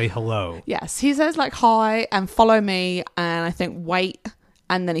able to say hello. Yes, he says hi and follow me, and I think wait,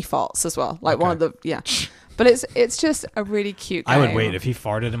 and then he farts as well. One of the, But it's just a really cute game. I would wait. If he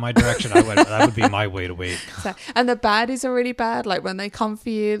farted in my direction, that would be my way to wait. And the baddies are really bad. When they come for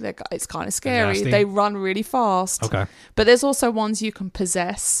you, it's kind of scary. They run really fast. Okay. But there's also ones you can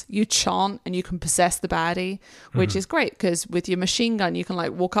possess. You chant and you can possess the baddie, which is great because with your machine gun, you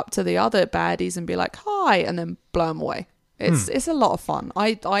can walk up to the other baddies and be like, hi, and then blow them away. It's a lot of fun.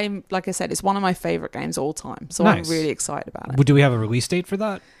 I'm like I said, it's one of my favorite games all time. So nice. I'm really excited about it. Do we have a release date for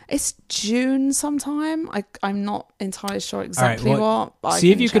that? It's June sometime. I'm not entirely sure exactly what. But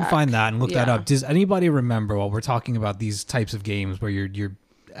see if you can find that and look that up. Does anybody remember while we're talking about these types of games where you're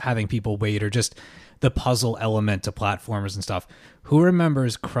having people wait, or just the puzzle element to platformers and stuff? Who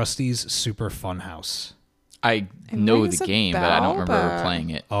remembers Krusty's Super Fun House? I know the game, but I don't remember playing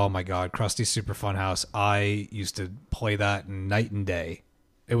it. Oh my God, Krusty's Super Fun House. I used to play that night and day.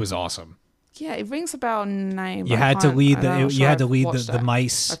 It was awesome. Yeah, it rings a bell name. You had to lead the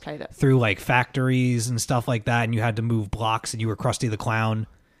mice through factories and stuff like that, and you had to move blocks, and you were Krusty the Clown.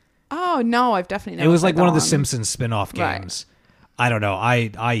 Oh no, I've definitely never. It was like one of the Simpsons spin-off games. Right. I don't know.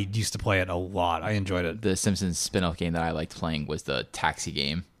 I used to play it a lot. I enjoyed it. The Simpsons spin-off game that I liked playing was the taxi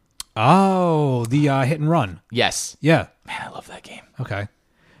game. Oh, the hit and run. Yes. Yeah. Man, I love that game. Okay.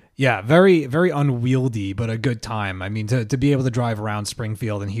 Yeah, very, very unwieldy, but a good time. I mean, to be able to drive around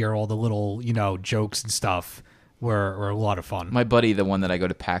Springfield and hear all the little, jokes and stuff were a lot of fun. My buddy, the one that I go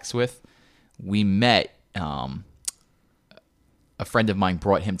to PAX with, we met, a friend of mine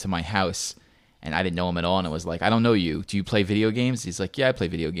brought him to my house, and I didn't know him at all, and I was like, I don't know you. Do you play video games? He's like, yeah, I play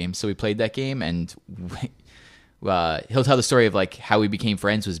video games. So we played that game, and he'll tell the story of how we became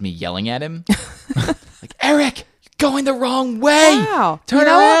friends was me yelling at him. Like, Eric, you're going the wrong way. Wow. Turn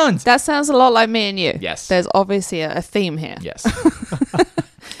around. What? That sounds a lot like me and you. Yes. There's obviously a theme here. Yes.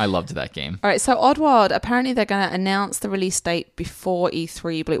 I loved that game. All right, so Oddworld, apparently they're going to announce the release date before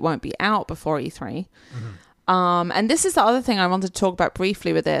E3, but it won't be out before E3. Mm-hmm. And this is the other thing I wanted to talk about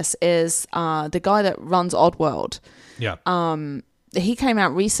briefly with this is the guy that runs Oddworld. Yeah. he came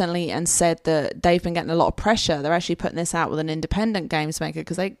out recently and said that they've been getting a lot of pressure. They're actually putting this out with an independent games maker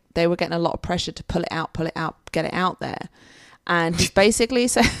because they were getting a lot of pressure to pull it out, get it out there. And he's basically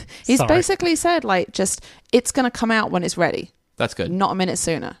said like, just, it's going to come out when it's ready. That's good. Not a minute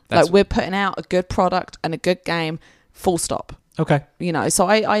sooner. Like, we're putting out a good product and a good game, full stop. Okay. You know, so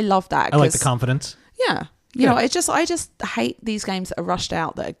I love that. I like the confidence. Yeah. You know, I just hate these games that are rushed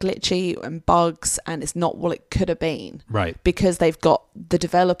out, that are glitchy and bugs, and it's not what it could have been. Right. Because the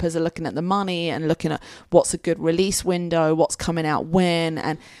developers are looking at the money and looking at what's a good release window, what's coming out when,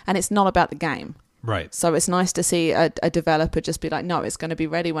 and it's not about the game. Right. So it's nice to see a developer just be like, no, it's going to be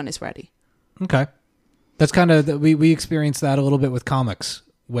ready when it's ready. Okay. That's kind of, we experienced that a little bit with comics,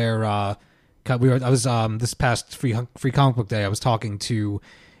 where I was this past free comic book day, I was talking to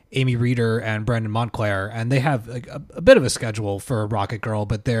Amy Reeder and Brandon Montclair, and they have a bit of a schedule for Rocket Girl,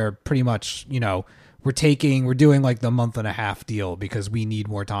 but they're pretty much, you know, we're doing like the month and a half deal because we need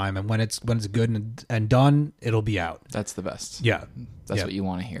more time, and when it's good and done, it'll be out. That's the best. Yeah, that's what you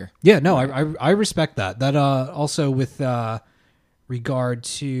want to hear. Yeah, no, I respect that. That also with regard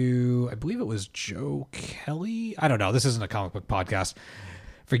to, I believe it was Joe Kelly. I don't know. This isn't a comic book podcast.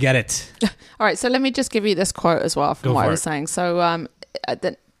 Forget it. All right, so let me just give you this quote as well from what I was saying. So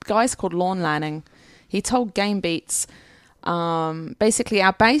the guy's called Lorne Lanning. He told GameBeats, basically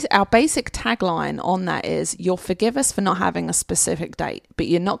our basic tagline on that is, you'll forgive us for not having a specific date, but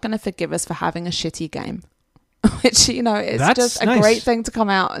you're not going to forgive us for having a shitty game. Which, you know, it's That's just a nice. Great thing to come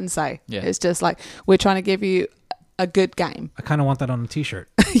out and say. Yeah. It's just like, we're trying to give you a good game. I kind of want that on a t-shirt.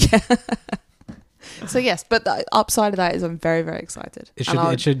 Yeah. So yes, but the upside of that is I'm very, very excited.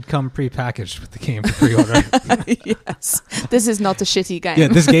 It should come pre-packaged with the game for pre-order. Yes. This is not a shitty game. Yeah,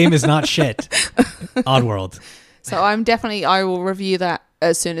 this game is not shit. Oddworld. So I will review that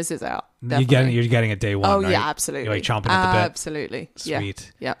as soon as it's out. Definitely. You're getting it day one. Oh, right? yeah, absolutely. You're like chomping at the bit. Absolutely.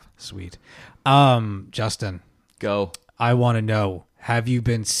 Sweet. Yeah. Yep. Sweet. Justin. Go. I want to know, have you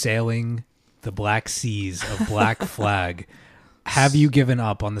been sailing the Black Seas of Black Flag? Have you given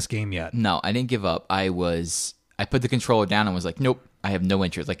up on this game yet? No, I didn't give up. I put the controller down and was like, nope, I have no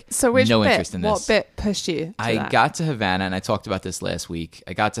interest. Like, so which no bit? Interest in this. What bit pushed you? I got to Havana, and I talked about this last week.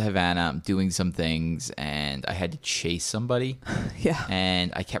 I got to Havana, I'm doing some things, and I had to chase somebody. Yeah.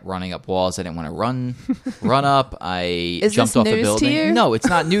 And I kept running up walls. I didn't want to run up. Is jumped this off news the building. To you? No, it's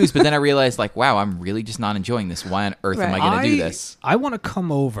not news. But then I realized, like, wow, I'm really just not enjoying this. Why on earth am I going to do this? I want to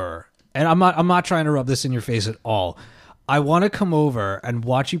come over, and I'm not trying to rub this in your face at all. I want to come over and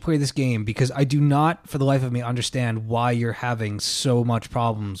watch you play this game because I do not, for the life of me, understand why you're having so much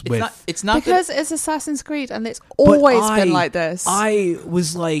problems with. It's not because it's Assassin's Creed and it's always been like this. I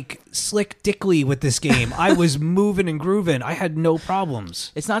was like Slick Dickley with this game. I was moving and grooving. I had no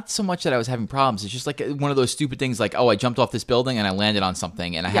problems. It's not so much that I was having problems. It's just like one of those stupid things like, oh, I jumped off this building and I landed on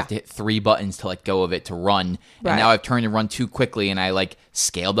something and I have to hit 3 buttons to let go of it to run. Right. And now I've turned and run too quickly and I like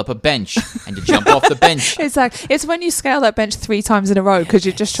scaled up a bench and to jump off the bench. It's when you scale that bench 3 times in a row because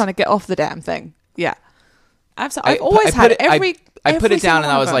you're just trying to get off the damn thing. Yeah. Absolutely. I put it down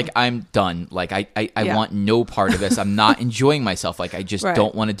and I was like, I'm done. Like, I want no part of this. I'm not enjoying myself. Like, I just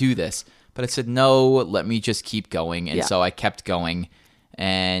don't want to do this. But I said, no, let me just keep going. And so I kept going.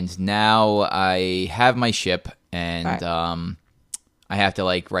 And now I have my ship. And I have to,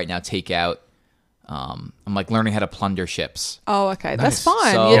 like, right now take out... I'm like learning how to plunder ships. Oh, okay. Nice. That's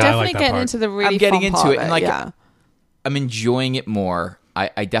fine. So, You're definitely getting into the really I'm getting fun into part it. of And like, yeah. I'm enjoying it more.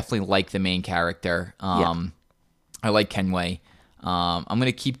 I definitely like the main character. I like Kenway. I'm going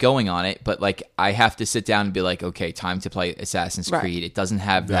to keep going on it, but like I have to sit down and be like, okay, time to play Assassin's Creed. It doesn't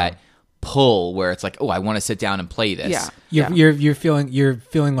have that pull where it's like, oh, I want to sit down and play this. Yeah. You're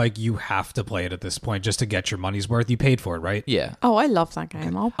feeling like you have to play it at this point just to get your money's worth. You paid for it, right? Yeah. Oh, I love that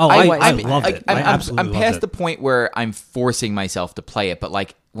game. I love it. I'm past the point where I'm forcing myself to play it, but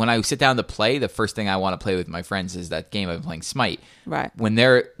like when I sit down to play, the first thing I want to play with my friends is that game I've been playing, Smite. Right. When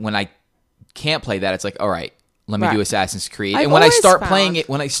I can't play that, it's like, all right, let me do Assassin's Creed. And when I start playing it,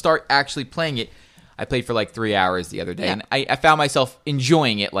 when I start actually playing it, I played for like 3 hours the other day, and I found myself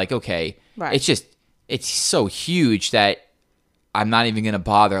enjoying it. Like, okay, it's so huge that I'm not even going to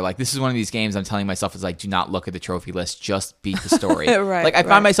bother. Like, this is one of these games I'm telling myself is like, do not look at the trophy list, just beat the story. Like, I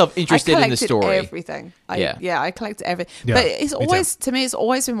find myself interested in the story. Everything. I collected everything. Yeah, but it's always, to me, it's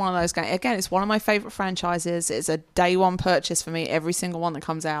always been one of those games. Again, it's one of my favorite franchises. It's a day one purchase for me, every single one that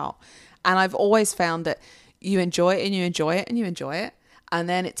comes out. And I've always found that you enjoy it and you enjoy it and you enjoy it. And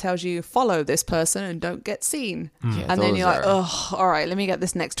then it tells you, follow this person and don't get seen. Yeah, and then you're like, oh, all right, let me get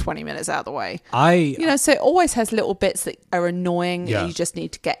this next 20 minutes out of the way. So it always has little bits that are annoying that you just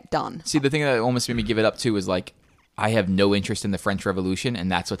need to get done. See, the thing that almost made me give it up too was like, I have no interest in the French Revolution,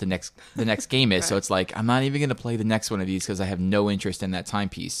 and that's what the next game is. Right. So it's like, I'm not even going to play the next one of these because I have no interest in that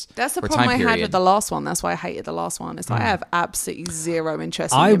timepiece. That's the problem I had with the last one. That's why I hated the last one. It's like I have absolutely zero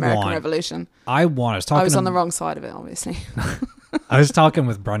interest in the American Revolution. I was on the wrong side of it, obviously. I was talking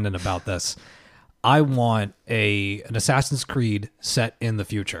with Brendan about this. I want an Assassin's Creed set in the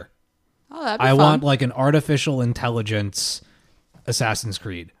future. Oh, that'd be fun. I want like an artificial intelligence Assassin's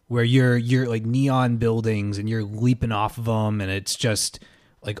Creed where you're like neon buildings and you're leaping off of them, and it's just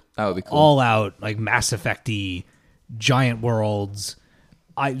like cool. All out like Mass Effect-y giant worlds,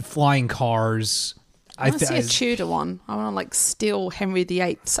 flying cars. I want to see a Tudor one. I want to like steal Henry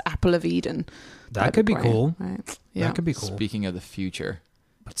VIII's Apple of Eden. That could be cool. Right. Yeah. That could be cool. Speaking of the future.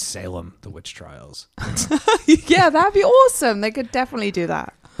 But Salem, the witch trials. Yeah, that'd be awesome. They could definitely do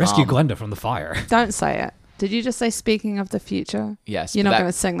that. Rescue Glenda from the fire. Don't say it. Did you just say speaking of the future? Yes. You're not going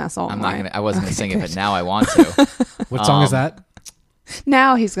to sing that song, I'm not going to. I wasn't going to sing it, but now I want to. What song is that?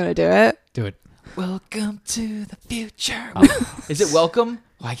 Now he's going to do it. Do it. Welcome to the future. Is it welcome?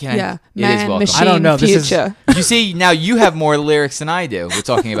 Why can't I? It is welcome. Machine, I don't know. Future. You see, now you have more lyrics than I do. We're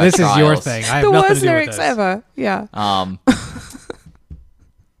talking about this trials. Is your thing. I have the nothing worst to do lyrics with this. ever. Yeah.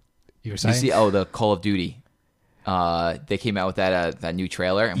 You were saying? You see, the Call of Duty. They came out with that new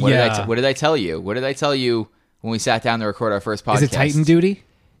trailer. And what did I tell you? What did I tell you when we sat down to record our first podcast? Is it Titan Duty?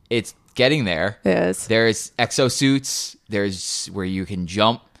 It's getting there. Yes. There's exosuits. There's where you can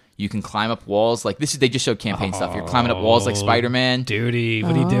jump. You can climb up walls. Like they just showed campaign stuff. You're climbing up walls like Spider-Man. Duty.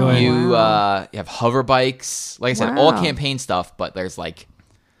 What are you doing? You have hover bikes. Like I said, all campaign stuff. But there's like,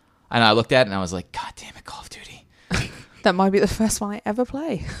 and I looked at it and I was like, God damn it, Call of Duty. That might be the first one I ever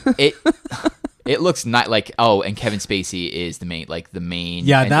play. It looks not like and Kevin Spacey is the main.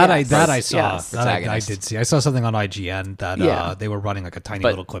 Yeah, I saw. Yes. That I did see. I saw something on IGN that they were running like a tiny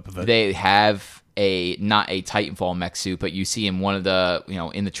little clip of it. They have not a Titanfall mech suit, but you see in one of the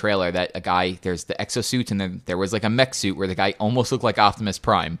in the trailer that a guy, there's the exosuit, and then there was like a mech suit where the guy almost looked like Optimus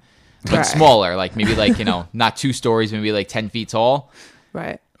Prime, but smaller, like maybe like not 2 stories, maybe like 10 feet tall.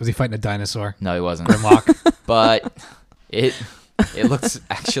 Right. Was he fighting a dinosaur? No, he wasn't. Grimlock. But it looks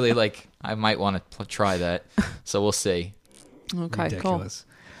actually like I might want to try that. So we'll see. Okay, ridiculous.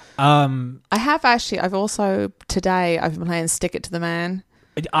 Cool. I've been playing Stick It to the Man.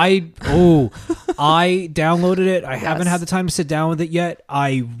 I downloaded it. I haven't had the time to sit down with it yet.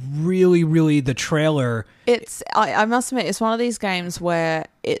 I really the trailer. I must admit, it's one of these games where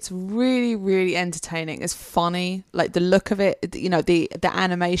it's really, really entertaining. It's funny. Like the look of it, the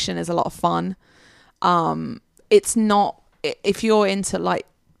animation is a lot of fun. It's not, if you're into like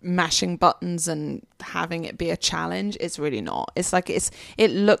mashing buttons and having it be a challenge, it's really not. It's like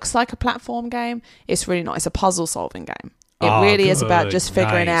it looks like a platform game. It's really not. It's a puzzle solving game. It really is about just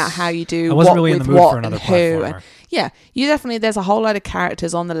figuring out how you do what really with what and who. And you definitely, there's a whole load of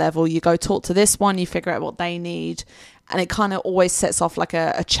characters on the level. You go talk to this one, you figure out what they need, and it kind of always sets off like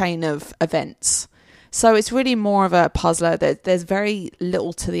a chain of events. So it's really more of a puzzler. There's very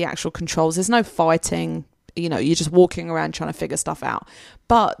little to the actual controls. There's no fighting. You're just walking around trying to figure stuff out.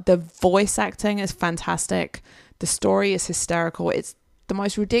 But the voice acting is fantastic. The story is hysterical. It's the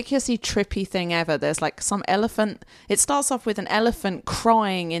most ridiculously trippy thing ever. There's like some elephant. It starts off with an elephant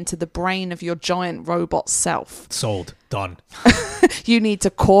crying into the brain of your giant robot self. Sold. Done. You need to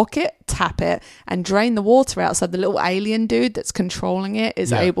cork it, tap it, and drain the water out so the little alien dude that's controlling it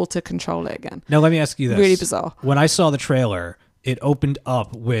is able to control it again. Now, let me ask you this. Really bizarre. When I saw the trailer, it opened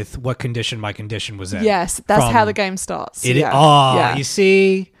up with what condition my condition was in. Yes, that's how the game starts. You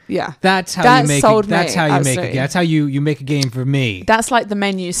see? Yeah. That's how you make it. That's how you make it. That's how you make a game for me. That's like the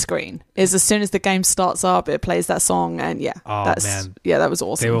menu screen. Is as soon as the game starts up, it plays that song, and man. Yeah, that was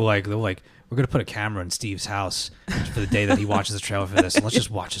awesome. They were like, we're going to put a camera in Steve's house for the day that he watches the trailer for this, and let's just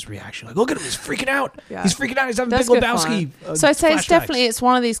watch his reaction. Like, look at him, he's freaking out. Yeah. He's freaking out. He's having Big Lebowski. So I'd say it's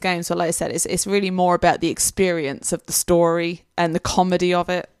one of these games where, like I said, it's really more about the experience of the story and the comedy of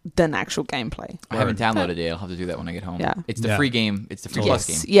it than actual gameplay. I haven't downloaded it. I'll have to do that when I get home. Yeah. It's the free game. It's the free plus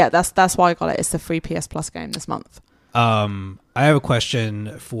game. Yeah, that's why I got it. It's the free PS Plus game this month. I have a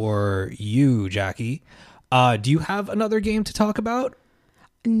question for you, Jackie. Do you have another game to talk about?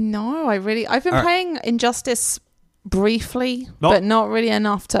 No, I've been playing Injustice briefly, but not really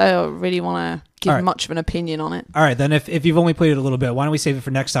enough to really want to give much of an opinion on it. All right, then if you've only played it a little bit, why don't we save it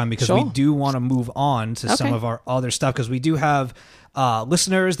for next time? Because we do want to move on to some of our other stuff, because we do have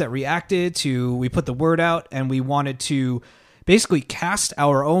listeners that reacted to, we put the word out, and we wanted to basically cast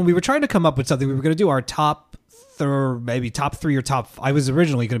our own. We were trying to come up with something. We were going to do our maybe top 3 or I was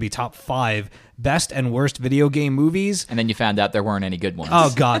originally going to be top 5 best and worst video game movies, and then you found out there weren't any good ones.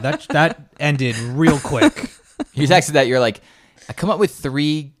 Oh god, that ended real quick. You texted that. You're like, I come up with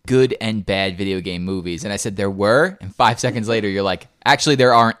 3 good and bad video game movies, and I said there were. And 5 seconds later, you're like, actually,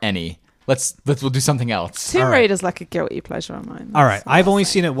 there aren't any. We'll do something else. Tomb Raider's like a guilty pleasure of mine. All right, I've only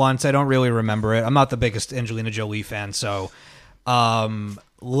seen it once. I don't really remember it. I'm not the biggest Angelina Jolie fan, so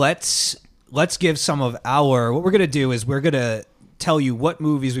let's give some of our. What we're gonna do is we're gonna tell you what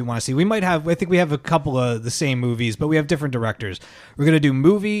movies we want to see. We might have. I think we have a couple of the same movies, but we have different directors. We're gonna do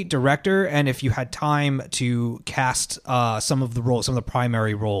movie, director, and if you had time to cast some of the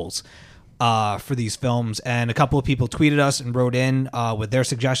primary roles. For these films, and a couple of people tweeted us and wrote in with their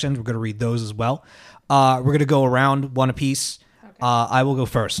suggestions. We're going to read those as well. We're going to go around one apiece. Okay. I will go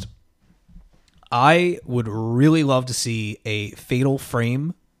first. I would really love to see a Fatal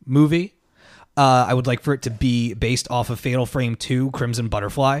Frame movie. I would like for it to be based off of Fatal Frame 2, Crimson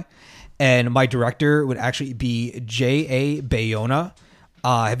Butterfly, and my director would actually be J.A. Bayona.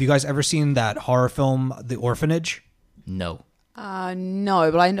 Have you guys ever seen that horror film, The Orphanage? No. No,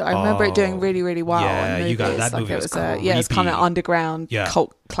 but I remember it doing really, really well. Yeah, you got it. That movie was creepy. It's kind of underground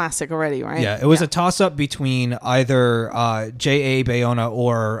cult classic already, right? Yeah, it was a toss-up between either J.A. Bayona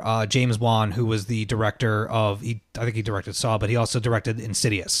or James Wan, who was the director of, I think he directed Saw, but he also directed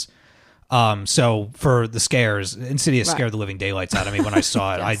Insidious. So for the scares, Insidious scared the living daylights out of me when I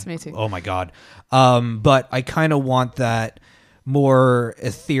saw it. Yes, me too. Oh my God. But I kind of want that more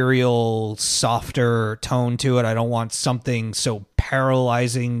ethereal, softer tone to it. I don't want something so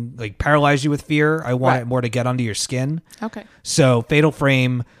paralyzing, like paralyze you with fear. I want it more to get under your skin. Okay. So Fatal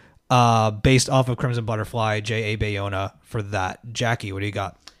Frame, based off of Crimson Butterfly, J.A. Bayona for that. Jackie, what do you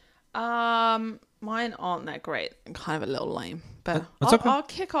got? Mine aren't that great. I'm kind of a little lame, but okay. I'll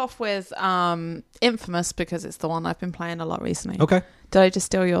kick off with Infamous because it's the one I've been playing a lot recently. Okay. Did I just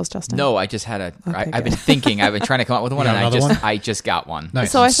steal yours, Justin? No, I just had I've been thinking. I've been trying to come up with one, and I just got one.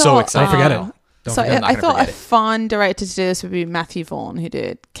 Nice. So I thought, excited. Don't forget it. I thought a fun director to do this would be Matthew Vaughn, who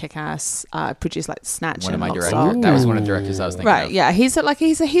did Kick-Ass, produced like Snatch. One of my directors. That was one of the directors I was thinking. Right? Of. Yeah, he's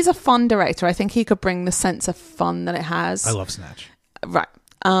a fun director. I think he could bring the sense of fun that it has. I love Snatch. Right.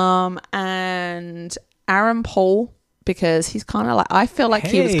 And Aaron Paul, because he's kind of like, I feel like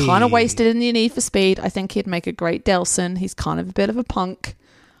he was kind of wasted in the Need for Speed. I think he'd make a great Delson. He's kind of a bit of a punk,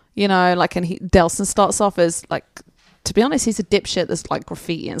 Delson starts off as like, to be honest, he's a dipshit that's like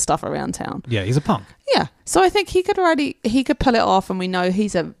graffiti and stuff around town. Yeah, he's a punk. Yeah. So I think he could pull it off, and we know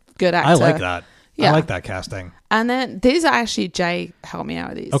he's a good actor. I like that. Yeah. I like that casting. And then these are actually, Jay helped me out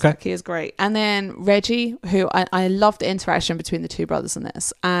with these. Okay. Like, he is great. And then Reggie, who I love the interaction between the two brothers in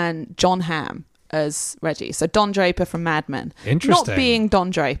this, and John Hamm as Reggie. So Don Draper from Mad Men. Interesting. Not being Don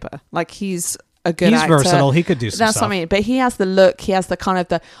Draper. Like, he's a good actor. He's versatile. He could do some That's stuff. what I mean. But he has the look. He has the kind of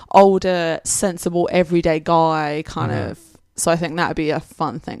the older, sensible, everyday guy kind of. So I think that would be a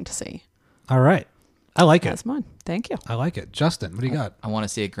fun thing to see. All right. I like it. That's mine. Thank you. I like it. Justin, what do you got? I want to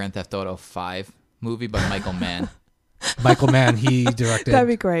see a Grand Theft Auto 5 movie by Michael Mann. Michael Mann, he directed. That'd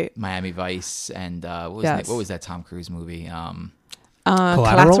be great. Miami Vice and what was that Tom Cruise movie? Collateral. Oh,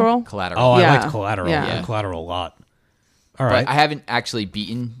 I liked Collateral. Yeah. Collateral a lot. All right. But I haven't actually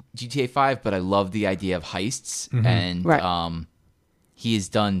beaten GTA 5, but I love the idea of heists, and he has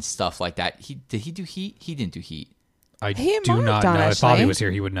done stuff like that. Did he do Heat? He didn't do Heat. I do not know. If Bobby was here,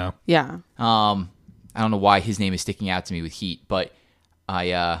 he would know. Yeah. I don't know why his name is sticking out to me with Heat, but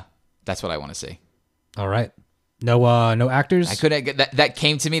that's what I want to see. All right. No actors. I couldn't get that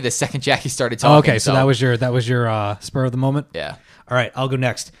came to me the second Jackie started talking. Oh, okay, so that was your spur of the moment. Yeah. All right, I'll go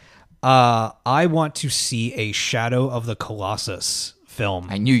next. I want to see a Shadow of the Colossus film.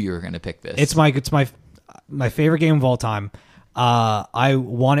 I knew you were going to pick this. It's my favorite game of all time. I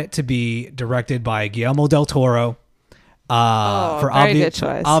want it to be directed by Guillermo del Toro. For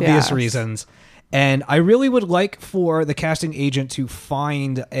obvious reasons. And I really would like for the casting agent to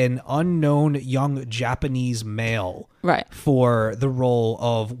find an unknown young Japanese male for the role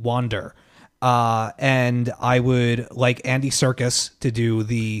of Wander. And I would like Andy Serkis to do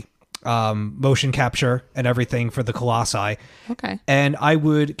the motion capture and everything for the Colossi. Okay. And I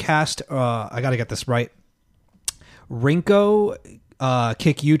would cast, I got to get this right, Rinko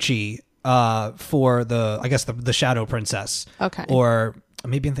Kikuchi for the Shadow Princess. Okay. Or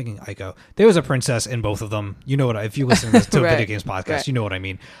maybe I'm thinking Aiko. There was a princess in both of them. You know what? If you listen to a Video Games podcast, you know what I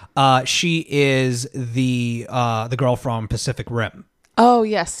mean. She is the girl from Pacific Rim. Oh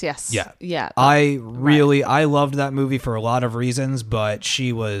yes. Yeah. I loved that movie for a lot of reasons, but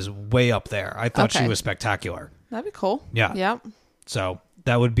she was way up there. I thought she was spectacular. That'd be cool. Yeah. Yep. So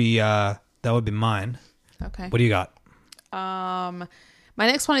that would be mine. Okay. What do you got? My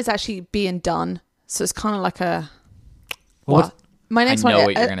next one is actually being done, so it's kind of like a. What? My next I know one.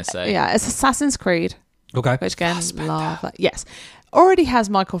 what you're gonna say. Yeah, it's Assassin's Creed. Okay. Which again, love that. Yes. Already has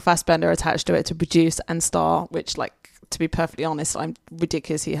Michael Fassbender attached to it to produce and star, which, like, to be perfectly honest, I'm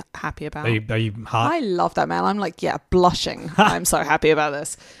ridiculously happy about. Are you hot? I love that man. I'm like, yeah, blushing. I'm so happy about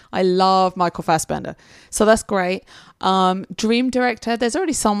this. I love Michael Fassbender. So that's great. Dream director, there's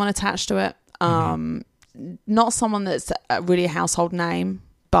already someone attached to it. Not someone that's really a household name,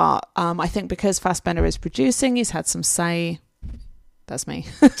 but I think because Fassbender is producing, he's had some say. That's me.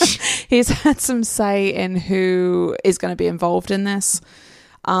 He's had some say in who is going to be involved in this.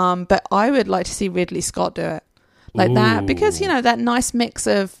 But I would like to see Ridley Scott do it. Like that, because, you know, that nice mix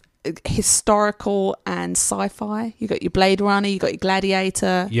of historical and sci-fi. You got your Blade Runner, you got your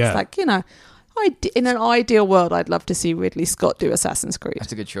Gladiator. Yeah. It's like, you know, in an ideal world, I'd love to see Ridley Scott do Assassin's Creed.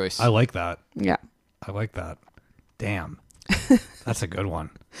 That's a good choice. I like that. Yeah. I like that. Damn. That's a good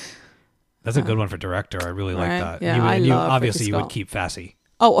one. That's a good one for director. I really like that. Yeah, you obviously you would keep Fassi.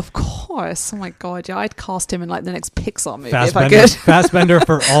 Oh, of course. Oh my God. Yeah, I'd cast him in like the next Pixar movie if I could. Fassbender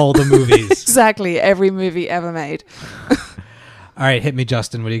for all the movies. Exactly. Every movie ever made. All right. Hit me,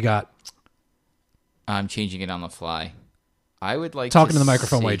 Justin. What do you got? I'm changing it on the fly. I would like talking to the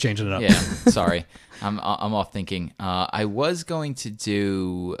microphone while you're changing it up. Yeah. Sorry. I'm off thinking. I was going to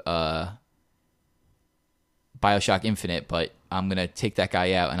do BioShock Infinite, but I'm going to take that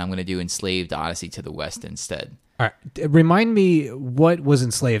guy out and I'm going to do Enslaved Odyssey to the West instead. All right. Remind me what was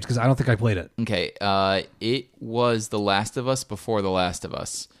Enslaved, because I don't think I played it. Okay. It was The Last of Us before The Last of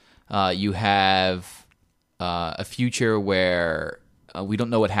Us. You have a future where we don't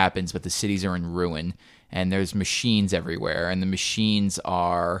know what happens, but the cities are in ruin, and there's machines everywhere, and the machines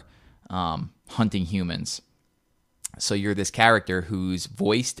are hunting humans. So you're this character who's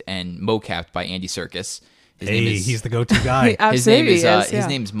voiced and mocapped by Andy Serkis. He's the go-to guy. His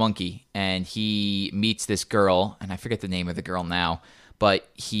name's Monkey, and he meets this girl, and I forget the name of the girl now, but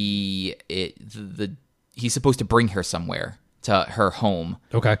he's supposed to bring her somewhere to her home.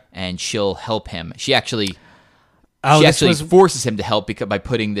 Okay, and she'll help him. She actually forces him to help by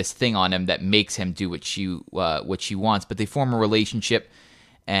putting this thing on him that makes him do what she wants. But they form a relationship,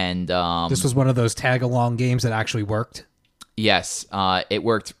 and this was one of those tag-along games that actually worked. Yes, it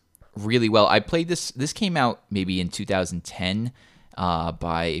worked really well. I played this. This came out maybe in 2010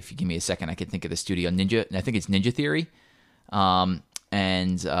 by, if you give me a second, I can think of the studio, Ninja. I think it's Ninja Theory. I'm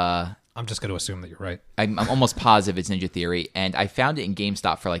just going to assume that you're right. I'm almost positive it's Ninja Theory, and I found it in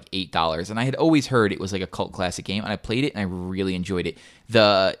GameStop for like $8. And I had always heard it was like a cult classic game, and I played it and I really enjoyed it.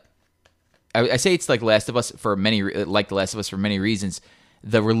 I say it's like Last of Us for many reasons.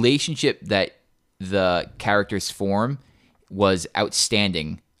 The relationship that the characters form was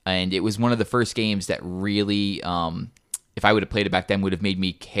outstanding. And it was one of the first games that really, if I would have played it back then, would have made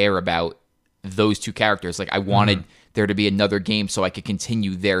me care about those two characters. Like, I wanted there to be another game so I could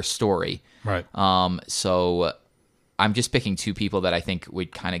continue their story. Right. So I'm just picking two people that I think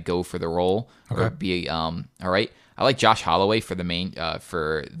would kind of go for the role. Okay. Or be all right. I like Josh Holloway for the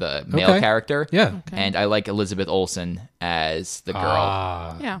male character. Yeah. Okay. And I like Elizabeth Olsen as the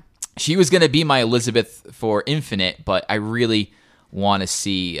girl. Yeah. She was going to be my Elizabeth for Infinite, but I really want to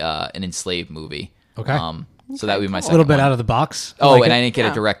see an Enslaved movie. Okay. So that would be my second a little bit one. out of the box. I didn't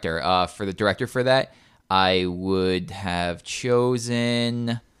get a director. For the director for that, I would have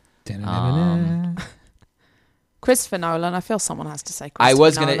chosen Christopher Nolan. I feel someone has to say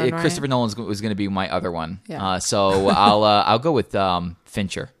Christopher Nolan. Christopher Nolan was gonna be my other one. Yeah. So I'll go with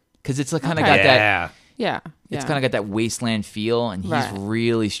Fincher, because it's kind of got that. Yeah. It's kind of got that wasteland feel, and he's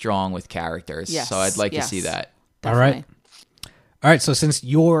really strong with characters. Yes. So I'd like to see that. Definitely. All right, so since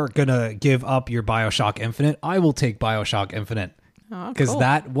you're going to give up your BioShock Infinite, I will take BioShock Infinite, because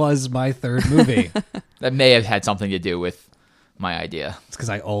that was my third movie. That may have had something to do with my idea. It's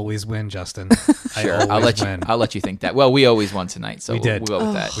because I always win, Justin. Sure, I'll let you think that. Well, we always won tonight, so we'll go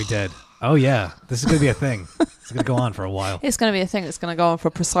with that. We did. Oh, yeah. This is going to be a thing. It's going to go on for a while. It's going to be a thing that's going to go on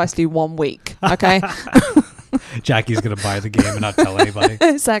for precisely 1 week, okay? Jackie's going to buy the game and not tell anybody.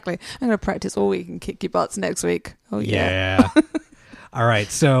 Exactly. I'm going to practice all week and kick your butts next week. Oh, yeah. All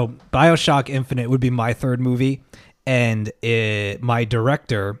right, so BioShock Infinite would be my third movie, and my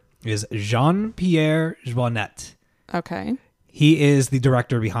director is Jean-Pierre Jeunet. Okay. He is the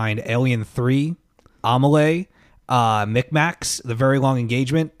director behind Alien 3, Amelie, Micmacs, The Very Long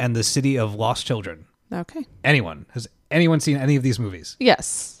Engagement, and The City of Lost Children. Okay. Has anyone seen any of these movies?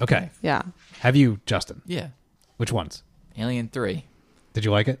 Yes. Okay. Yeah. Have you, Justin? Yeah. Which ones? Alien 3. Did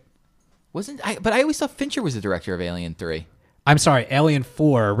you like it? But I always thought Fincher was the director of Alien 3. I'm sorry, Alien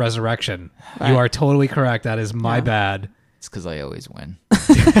 4 Resurrection. Right. You are totally correct. That is my bad. It's because I always win.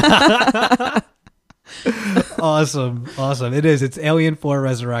 Awesome. It is. It's Alien 4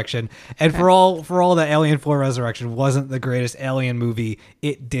 Resurrection. And for all that Alien 4 Resurrection wasn't the greatest Alien movie,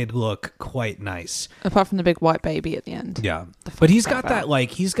 it did look quite nice. Apart from the big white baby at the end. Yeah. But he's got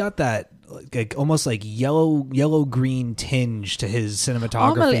that almost like yellow green tinge to his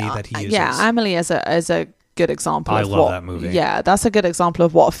cinematography that he uses. Yeah, Amelie as a good example. I love that movie. Yeah, that's a good example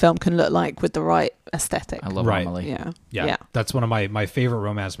of what a film can look like with the right aesthetic. I love Amelie. Yeah. That's one of my favorite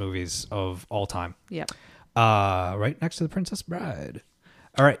romance movies of all time. Yeah. Right next to The Princess Bride.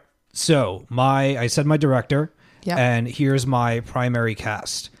 All right. So I said my director. Yeah. And here's my primary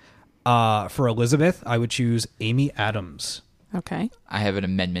cast. For Elizabeth, I would choose Amy Adams. Okay. I have an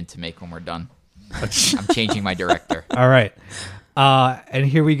amendment to make when we're done. I'm changing my director. All right. And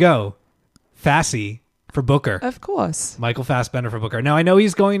here we go. Fassi for Booker. Of course. Michael Fassbender for Booker. Now, I know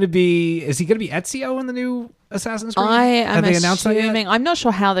is he going to be Ezio in the new Assassin's Creed? Have they announced that yet? I'm not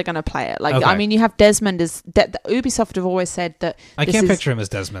sure how they're going to play it. Like, okay. I mean, you have Desmond Ubisoft have always said that I can't picture him as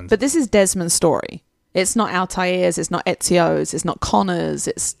Desmond. But this is Desmond's story. It's not Altair's, it's not Ezio's, it's not Connor's,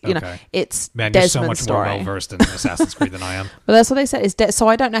 it's, it's Man, Desmond's you're so much story. more well-versed in Assassin's Creed than I am. But that's what they said. So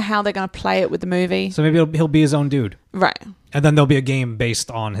I don't know how they're going to play it with the movie. So maybe he'll be his own dude. Right. And then there'll be a game based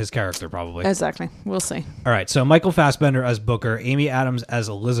on his character, probably. Exactly. We'll see. All right. So Michael Fassbender as Booker, Amy Adams as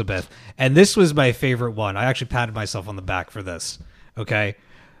Elizabeth. And this was my favorite one. I actually patted myself on the back for this. Okay.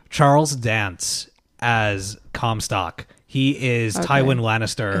 Charles Dance as Comstock. He is Tywin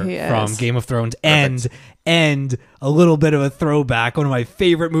Lannister from Game of Thrones. And a little bit of a throwback. One of my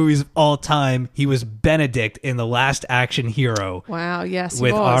favorite movies of all time. He was Benedict in The Last Action Hero. Wow, yes,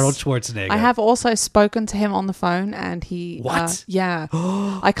 with Arnold Schwarzenegger. I have also spoken to him on the phone, and he... What? Yeah.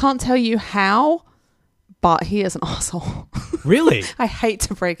 I can't tell you how, but he is an asshole. Really? I hate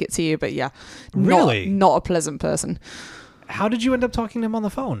to break it to you, but yeah. Really? Not a pleasant person. How did you end up talking to him on the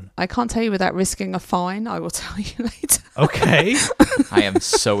phone? I can't tell you without risking a fine. I will tell you later. Okay. I am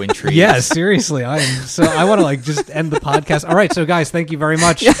so intrigued. Yeah, seriously. I want to just end the podcast. All right, so guys, thank you very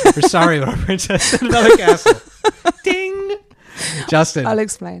much. We're sorry about our princess in another castle. Ding. Justin. I'll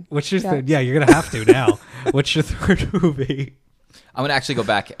explain. What's your third? Yeah, you're going to have to now. What's your third movie? I'm going to actually go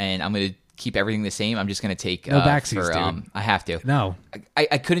back and I'm going to keep everything the same. I'm just going to take... No backsies, dude. I have to. No.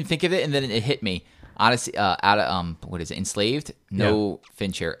 I couldn't think of it and then it hit me. Honestly, what is it? Enslaved? No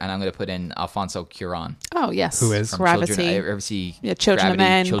Fincher, and I'm going to put in Alfonso Cuarón. Oh yes, who is from Gravity? Children of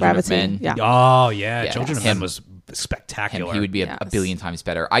Men. Gravity. Yeah. Oh yeah, Children of Men was spectacular. He would be a billion times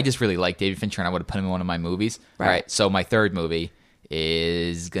better. I just really like David Fincher, and I would have put him in one of my movies. Right. All right, so my third movie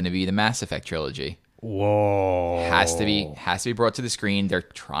is going to be the Mass Effect trilogy. Whoa! Has to be brought to the screen. They're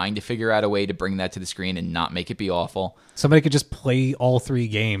trying to figure out a way to bring that to the screen and not make it be awful. Somebody could just play all three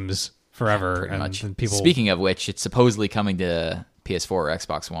games forever, pretty much. And people. Speaking of which, it's supposedly coming to PS4 or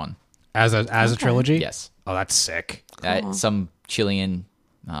Xbox One as a trilogy. Yes. Oh, that's sick. Cool. Some Chilean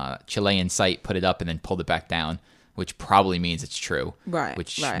site put it up and then pulled it back down, which probably means it's true. Right.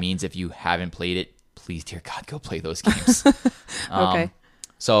 Which means if you haven't played it, please, dear God, go play those games. Okay.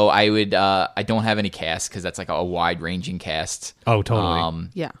 So I would. I don't have any cast because that's like a wide-ranging cast. Oh, totally.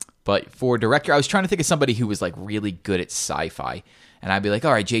 Yeah. But for director, I was trying to think of somebody who was like really good at sci-fi. And I'd be like,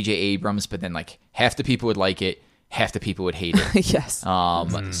 all right, J.J. Abrams, but then like half the people would like it, half the people would hate it. Yes.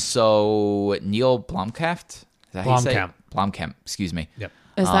 So Neil Blomkamp? Is that how you say it? Blomkamp, excuse me. Yep.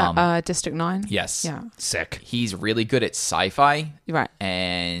 Is that District 9? Yes. Yeah. Sick. He's really good at sci-fi. Right.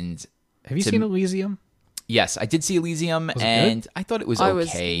 And have you seen Elysium? Yes, I did see Elysium, and I thought it was okay. I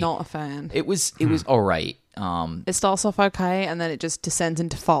was not a fan. It was all right. It starts off okay, and then it just descends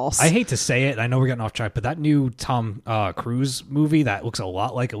into farce. I hate to say it, I know we're getting off track, but that new Tom Cruise movie that looks a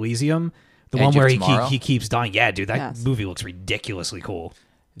lot like Elysium, the Edge one where of he keeps dying. Yeah, dude, that movie looks ridiculously cool.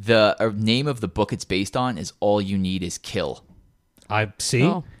 The name of the book it's based on is All You Need Is Kill. I see.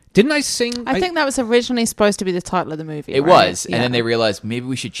 Oh. Didn't I sing? I think that was originally supposed to be the title of the movie. It was, and then they realized maybe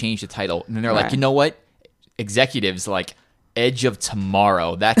we should change the title, and then they're like, you know what? Executives like Edge of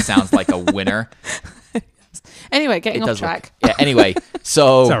Tomorrow. That sounds like a winner. Anyway, getting off track. Anyway,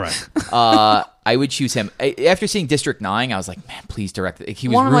 so it's all right. I would choose him. After seeing District 9, I was like, man, please direct it. He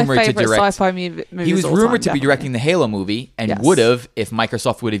was one of rumored my favorite to direct sci-fi movies. He was rumored to be directing the Halo movie, and would have if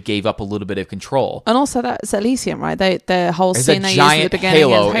Microsoft would have gave up a little bit of control. And also that's Elysium, right? The whole There's scene a they giant used at the beginning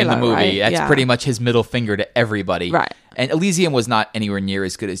Halo is in the movie. Right? That's pretty much his middle finger to everybody. Right. And Elysium was not anywhere near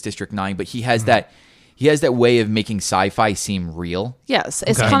as good as District 9, but he has that. He has that way of making sci-fi seem real. Yes,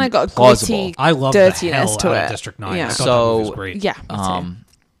 it's kind of got a gritty, I love dirtiness the hell to out it. of District 9. Yeah. I thought that movie was great. Yeah, me too.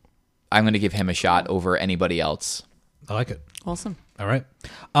 I'm going to give him a shot over anybody else. I like it. Awesome. All right.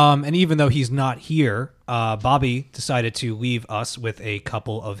 And even though he's not here, Bobby decided to leave us with a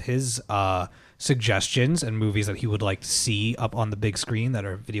couple of his suggestions and movies that he would like to see up on the big screen that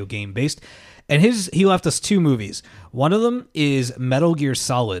are video game based. And he left us 2 movies. One of them is Metal Gear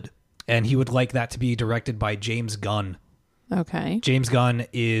Solid, and he would like that to be directed by James Gunn. Okay. James Gunn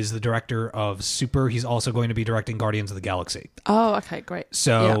is the director of Super. He's also going to be directing Guardians of the Galaxy. Oh, okay, great.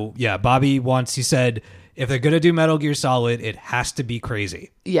 So, yeah Bobby he said, if they're going to do Metal Gear Solid, it has to be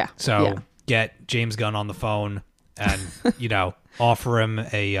crazy. Yeah. So get James Gunn on the phone and, offer him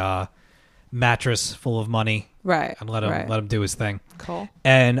a mattress full of money. Right. And let him do his thing. Cool.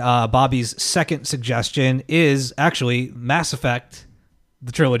 And Bobby's second suggestion is actually Mass Effect,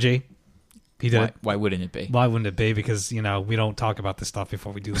 the trilogy. He did. Why wouldn't it be? Why wouldn't it be? Because, we don't talk about this stuff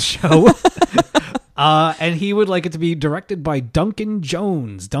before we do the show. And he would like it to be directed by Duncan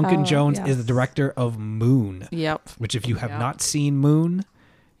Jones. Duncan Jones is the director of Moon. Yep. Which, if you have not seen Moon,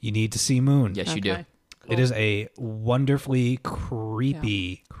 you need to see Moon. Yes, you do. Cool. It is a wonderfully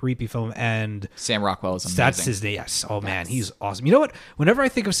creepy film, and Sam Rockwell is amazing. That's his name. Yes. Oh man, he's awesome. You know what? Whenever I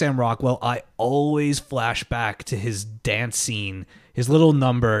think of Sam Rockwell, I always flash back to his dance scene, his little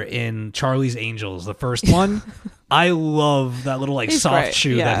number in Charlie's Angels, the first one. I love that little he's soft great.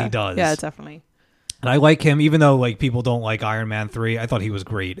 shoe that he does. Yeah, definitely. And I like him, even though people don't like Iron Man 3. I thought he was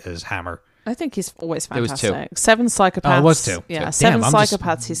great as Hammer. I think he's always fantastic. It was 2. 7 Psychopaths. Oh, it was 2. Yeah, Damn, 7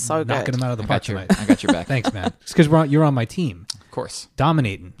 Psychopaths. He's so good. Knocking him out of the park tonight. I got your back. Thanks, man. It's because you're on my team. Of course.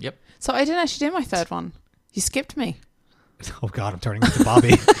 Dominating. Yep. So I didn't actually do my third one. You skipped me. Oh God, I'm turning into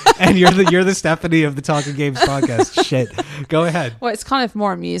Bobby, and you're the Stephanie of the Talking Games podcast. Shit, go ahead. Well, it's kind of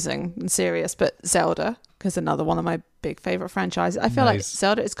more amusing than serious, but Zelda, because another one of my big favorite franchises. I feel like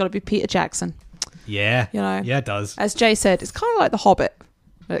Zelda, it's got to be Peter Jackson. Yeah, yeah, it does. As Jay said, it's kind of like The Hobbit.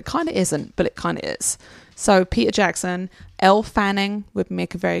 It kind of isn't, but it kind of is. So Peter Jackson, Elle Fanning would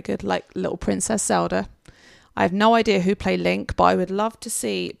make a very good little Princess Zelda. I have no idea who played Link, but I would love to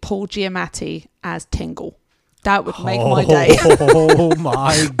see Paul Giamatti as Tingle. That would make my day. Oh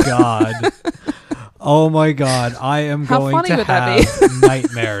my God. Oh my God. I am going to have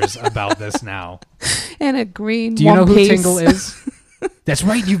nightmares about this now. In a green Do you know who piece. Tingle is? That's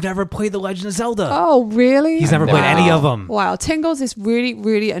right. You've never played The Legend of Zelda. Oh, really? He's never played any of them. Wow. Tingle's this really,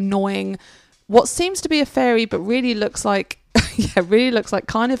 really annoying, what seems to be a fairy, but really looks like,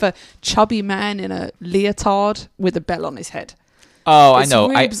 kind of a chubby man in a leotard with a bell on his head. Oh, I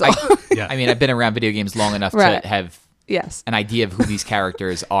know. I mean, I've been around video games long enough to have an idea of who these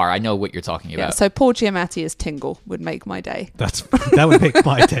characters are. I know what you're talking about. Yeah, so Paul Giamatti as Tingle would make my day. That would make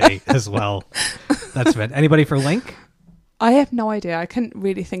my day as well. That's it. Anybody for Link? I have no idea. I couldn't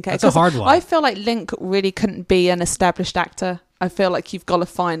really think. That's a hard one. I feel like Link really couldn't be an established actor. I feel like you've got to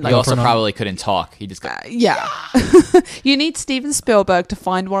find. He also probably couldn't talk. He just got yeah. You need Steven Spielberg to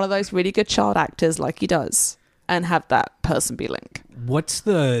find one of those really good child actors like he does, and have that person be Link. What's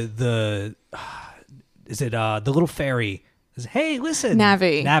the is it the little fairy? Hey, listen,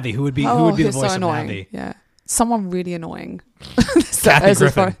 Navi. Who would be the voice so of Navi? Yeah, someone really annoying. Kathy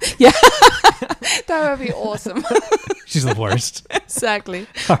Griffin. Yeah, that would be awesome. She's the worst. Exactly.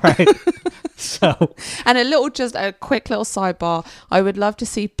 All right. So, and a quick little sidebar. I would love to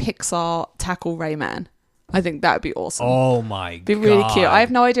see Pixar tackle Rayman. I think that would be awesome. Oh my God. Be really cute. I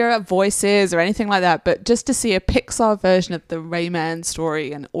have no idea what voices or anything like that, but just to see a Pixar version of the Rayman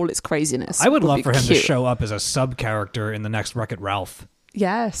story and all its craziness. I would love for him to show up as a sub character in the next Wreck-It Ralph.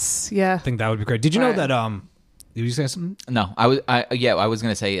 Yes. Yeah. I think that would be great. Did you know that did you say something? No. I was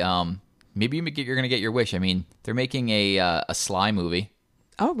going to say maybe you're going to get your wish. I mean, they're making a Sly movie.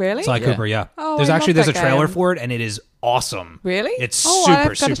 Oh, really? Sly Cooper, yeah. Oh, there's a trailer for it, and it is awesome. Really? It's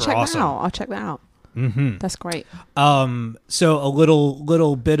super awesome. I'll check that out. Mm-hmm. That's great. So a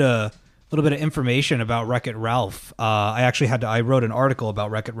little bit of information about Wreck-It Ralph. I wrote an article about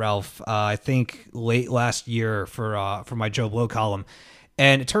Wreck-It Ralph. I think late last year for my Joe Blow column,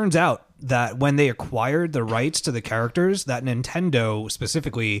 and it turns out that when they acquired the rights to the characters, that Nintendo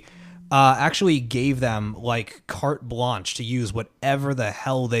specifically actually gave them carte blanche to use whatever the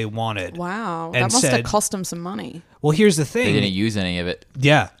hell they wanted. Wow, that must have cost them some money. Well, here's the thing. They didn't use any of it.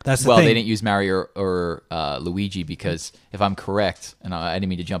 Yeah, that's the thing. Well, they didn't use Mario or Luigi because, if I'm correct, and I didn't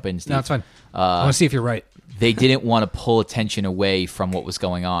mean to jump in, Steve. No, it's fine. I want to see if you're right. They didn't want to pull attention away from what was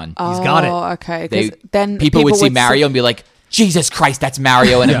going on. He's got it. Oh, okay. Then people would see Mario and be like, Jesus Christ, that's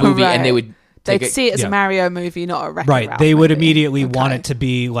Mario in a movie. Right. And they would... They'd see it as a Mario movie, not a Wreck-It Ralph. Right, they would immediately want it to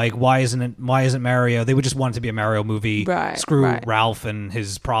be why isn't Mario? They would just want it to be a Mario movie. Right. Screw Ralph and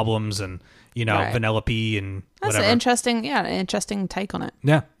his problems and Vanellope and that's whatever. An interesting take on it.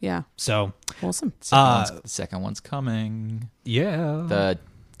 Yeah. Yeah. So awesome. The second one's coming. Yeah. The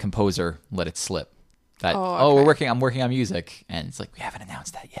composer let it slip. That I'm working on music, and it's like we haven't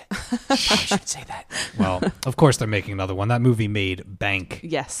announced that yet. I shouldn't say that. Well, of course they're making another one. That movie made bank.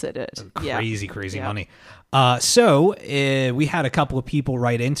 Yes, it did. Crazy money. So we had a couple of people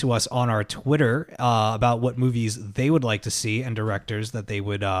write into us on our Twitter about what movies they would like to see and directors that they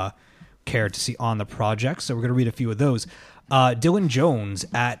would care to see on the project. So we're going to read a few of those. Dylan Jones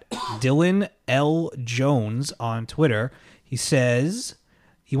at Dylan L. Jones on Twitter. He says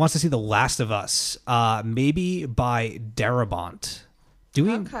he wants to see The Last of Us, maybe by Darabont.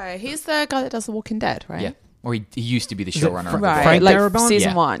 Okay, he's the guy that does The Walking Dead, right? Yeah, or he used to be the showrunner. Right, Frank like Darabont?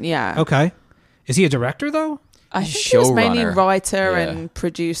 season 1, yeah. Okay. Is he a director, though? I think he was mainly writer and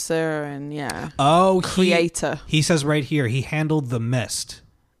producer and, creator. He says right here, he handled The Mist.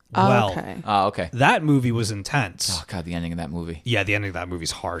 Well, okay. That movie was intense. Oh, God, the ending of that movie. Yeah, the ending of that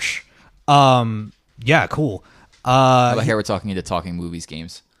movie's harsh. Yeah, cool. Here we're talking into Talking Movies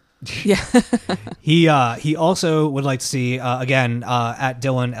games. Yeah. He also would like to see, again, at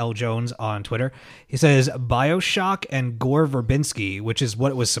Dylan L. Jones on Twitter, he says BioShock and Gore Verbinski, which is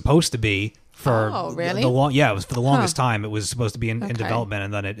what it was supposed to be for really? it was for the longest time. It was supposed to be in development,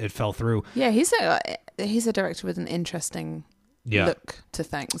 and then it fell through. Yeah, he's a director with an interesting look to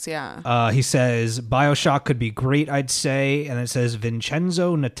things. He says BioShock could be great, I'd say, and it says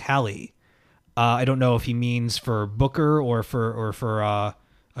Vincenzo Natali. I don't know if he means for Booker or for a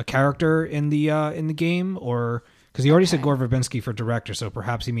character in the game, or because he already said Gore Verbinski for director, so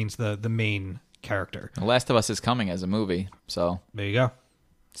perhaps he means the main character. The Last of Us is coming as a movie, so there you go.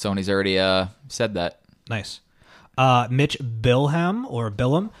 Sony's already said that. Nice. Mitch Bilham or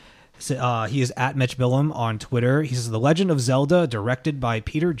Billum. He is at Mitch Billum on Twitter. He says The Legend of Zelda, directed by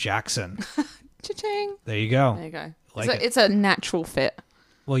Peter Jackson. Cha-ching. There you go. There you go. It's a natural fit.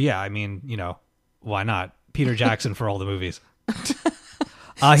 Well, yeah, I mean, why not? Peter Jackson for all the movies.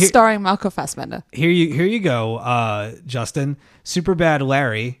 Starring Michael Fassbender. Here you go, Justin. Superbad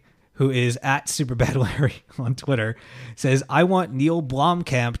Larry, who is at Superbad Larry on Twitter, says, I want Neil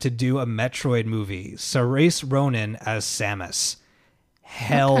Blomkamp to do a Metroid movie. Saoirse Ronan as Samus.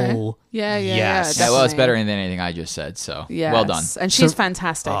 Hell yes. Yeah, well, it's better than anything I just said, so well done. And she's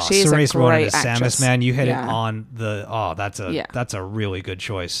fantastic. She's Saoirse a great Ronan as actress. Samus, man, you hit it on the that's a really good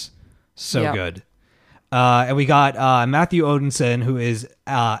choice. So good. And we got Matthew Odinson, who is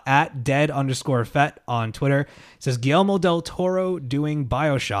at dead_fet on Twitter. Says Guillermo del Toro doing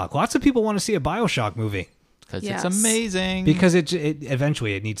BioShock. Lots of people want to see a BioShock movie. Because it's amazing. Because it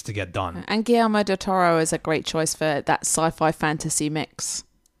eventually it needs to get done. And Guillermo del Toro is a great choice for that sci-fi fantasy mix.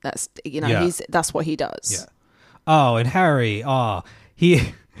 That's that's what he does. Yeah. Oh, and Harry, he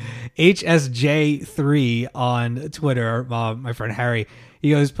HSJ3 on Twitter, my friend Harry,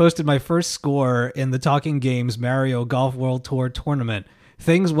 he goes, posted my first score in the Talking Games Mario Golf World Tour tournament.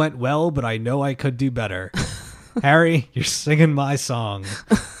 Things went well, but I know I could do better. Harry, you're singing my song.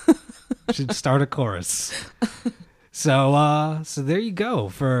 Should start a chorus. So there you go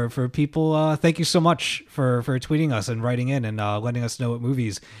for people. Thank you so much for tweeting us and writing in and letting us know what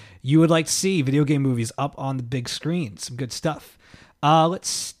movies you would like to see, video game movies up on the big screen. Some good stuff.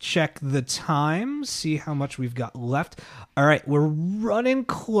 Let's check the time, see how much we've got left. All right, we're running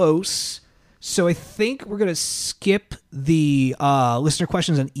close. So I think we're going to skip the listener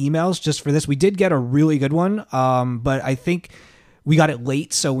questions and emails just for this. We did get a really good one, but I think we got it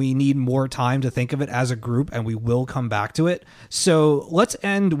late, so we need more time to think of it as a group, and we will come back to it. So let's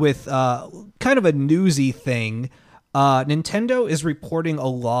end with kind of a newsy thing. Nintendo is reporting a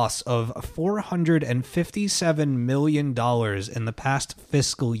loss of $457 million in the past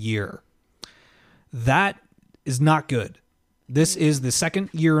fiscal year. That is not good. This is the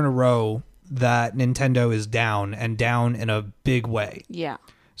second year in a row that Nintendo is down, and down in a big way. Yeah.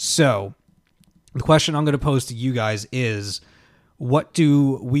 So the question I'm going to pose to you guys is, what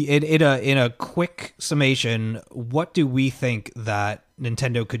do we, in a quick summation, what do we think that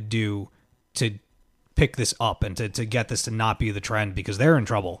Nintendo could do to pick this up and to get this to not be the trend, because they're in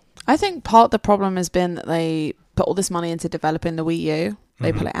trouble? I think part of the problem has been that they put all this money into developing the Wii U.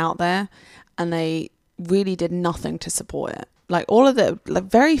 They put it out there, and they really did nothing to support it. Like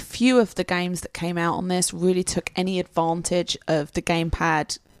very few of the games that came out on this really took any advantage of the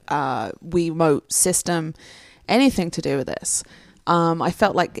gamepad, Wii Remote system, anything to do with this. I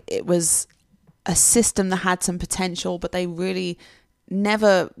felt like it was a system that had some potential, but they really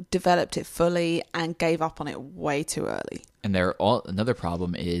never developed it fully and gave up on it way too early. And another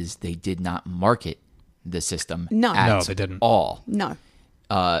problem is they did not market the system. No, they didn't. All. No.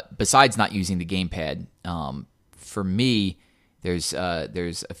 Besides not using the gamepad, for me, there's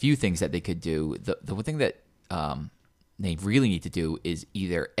a few things that they could do. The one thing that they really need to do is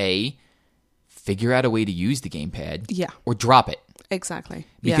either A, figure out a way to use the gamepad, or drop it. Exactly.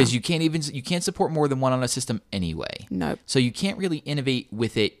 Because you can't support more than one on a system anyway. Nope. So you can't really innovate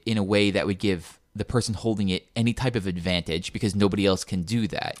with it in a way that would give the person holding it any type of advantage because nobody else can do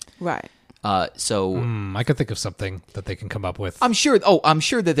that. Right. So I could think of something that they can come up with. I'm sure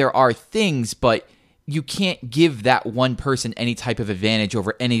that there are things, but you can't give that one person any type of advantage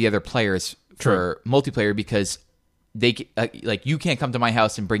over any of the other players for multiplayer because they you can't come to my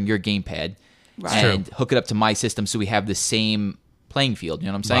house and bring your gamepad and hook it up to my system so we have the same playing field. You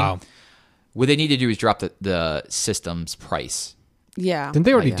know what I'm saying? Wow. What they need to do is drop the system's price. Yeah. Didn't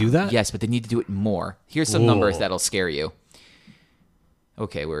they already do that? Yes, but they need to do it more. Here's some numbers that'll scare you.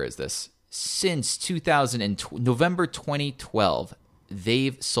 Okay, where is this? Since November 2012,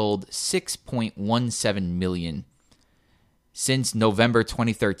 they've sold 6.17 million. Since November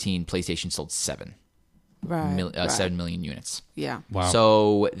 2013, PlayStation sold 7 million units. Yeah. Wow.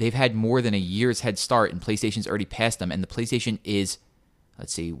 So they've had more than a year's head start, and PlayStation's already passed them. And the PlayStation is,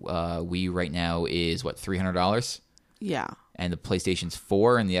 let's see, Wii right now is what, $300? Yeah. And the PlayStation's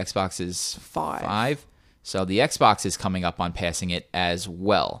 4 and the Xbox is 5. So the Xbox is coming up on passing it as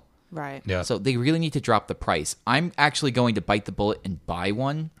well. Right. Yeah. So they really need to drop the price. I'm actually going to bite the bullet and buy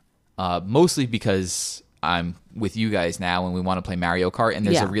one, mostly because I'm with you guys now and we want to play Mario Kart. And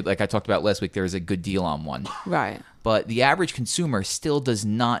there's like I talked about last week, there's a good deal on one. Right. But the average consumer still does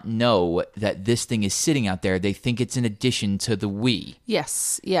not know that this thing is sitting out there. They think it's an addition to the Wii.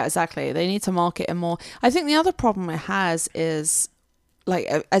 Yes. Yeah, exactly. They need to market it more. I think the other problem it has is, like,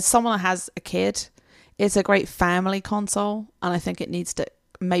 as someone that has a kid, it's a great family console. And I think it needs to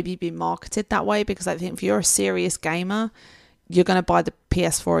maybe be marketed that way because I think if you're a serious gamer, you're going to buy the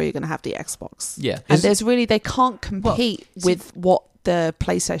PS4 or you're going to have the Xbox. Yeah. And they can't compete with what the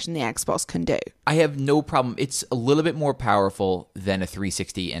PlayStation and the Xbox can do. I have no problem. It's a little bit more powerful than a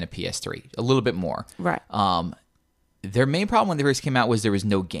 360 and a PS3. A little bit more. Right. Their main problem when they first came out was there was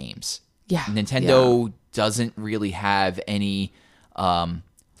no games. Yeah. Nintendo doesn't really have any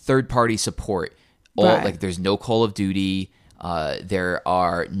third-party support. Like there's no Call of Duty. There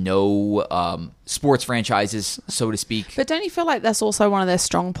are no sports franchises, so to speak. But don't you feel like that's also one of their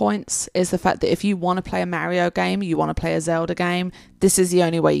strong points, is the fact that if you want to play a Mario game, you want to play a Zelda game, this is the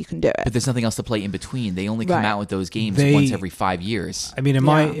only way you can do it. But there's nothing else to play in between. They only come out with those games once every 5 years. I mean,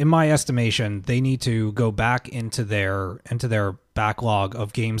 in my estimation, they need to go back into their backlog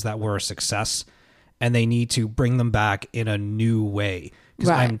of games that were a success, and they need to bring them back in a new way. Because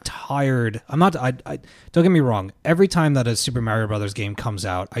I'm tired. I don't get me wrong. Every time that a Super Mario Brothers game comes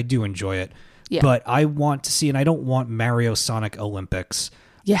out, I do enjoy it. Yeah. But I want to see, and I don't want Mario Sonic Olympics.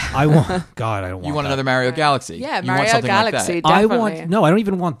 Yeah. I want, God, I don't want You want another Mario Galaxy. Yeah, you Mario want Galaxy, like definitely. I don't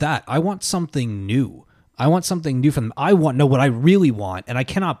even want that. I want something new. I want something new from them. What I really want, and I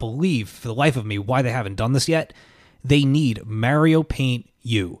cannot believe for the life of me why they haven't done this yet. They need Mario Paint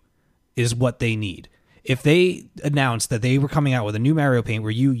U is what they need. If they announced that they were coming out with a new Mario Paint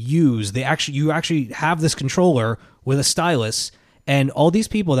where you actually have this controller with a stylus, and all these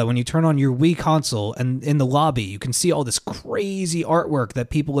people that when you turn on your Wii console and in the lobby, you can see all this crazy artwork that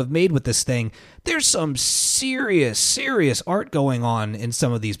people have made with this thing. There's some serious art going on in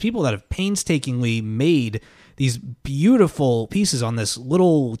some of these people that have painstakingly made these beautiful pieces on this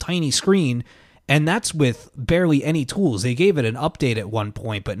little tiny screen, and that's with barely any tools. They gave it an update at one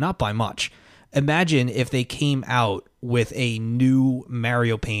point, but not by much. Imagine if they came out with a new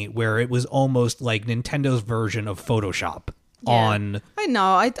Mario Paint where it was almost like Nintendo's version of Photoshop. I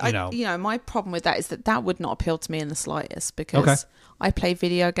know. My problem with that is that would not appeal to me in the slightest because I play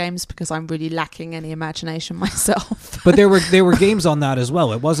video games because I'm really lacking any imagination myself. But there were games on that as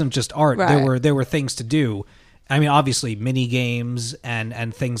well. It wasn't just art. Right. There were things to do. I mean, obviously, mini games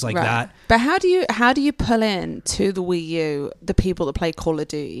and things like that. But how do you pull in to the Wii U the people that play Call of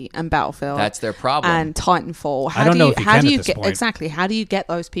Duty and Battlefield? That's their problem. And Titanfall. I don't know if you can at this point. Exactly. How do you get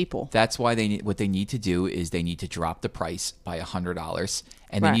those people? That's why what they need to do is they need to drop the price by $100,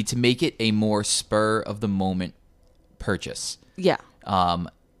 and they need to make it a more spur of the moment purchase. Yeah.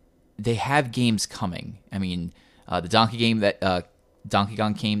 They have games coming. I mean, the Donkey game that. Donkey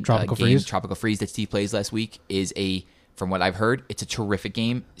Kong Tropical Freeze that Steve plays last week is from what I've heard, it's a terrific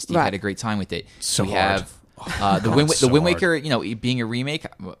game. Steve had a great time with it. So we hard. have the Wind Waker, being a remake.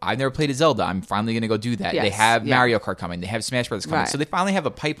 I've never played a Zelda. I'm finally going to go do that. Yes. They have Mario Kart coming. They have Smash Brothers coming. So they finally have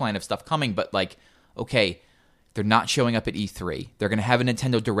a pipeline of stuff coming. But they're not showing up at E3. They're going to have a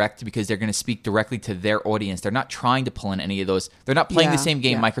Nintendo Direct because they're going to speak directly to their audience. They're not trying to pull in any of those. They're not playing the same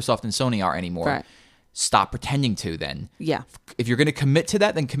game Microsoft and Sony are anymore. Right. Stop pretending to then. Yeah. If you're going to commit to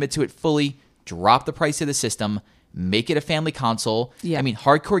that, then commit to it fully. Drop the price of the system. Make it a family console. Yeah. I mean,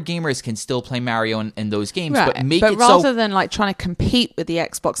 hardcore gamers can still play Mario in those games, right. but make but it rather than like trying to compete with the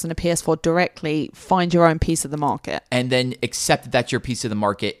Xbox and the PS4 directly, find your own piece of the market. And then accept that that's your piece of the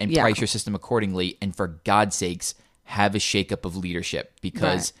market and price your system accordingly. And for God's sakes, have a shakeup of leadership,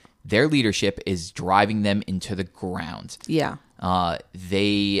 because their leadership is driving them into the ground. Yeah.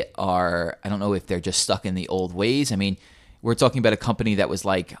 They are, I don't know if they're just stuck in the old ways. I mean, we're talking about a company that was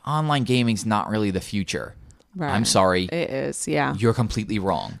like, online gaming's not really the future. Right. I'm sorry. It is, yeah. You're completely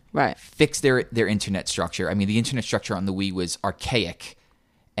wrong. Right. Fix their internet structure. I mean, the internet structure on the Wii was archaic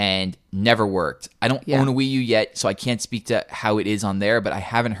and never worked. I don't own a Wii U yet, so I can't speak to how it is on there, but I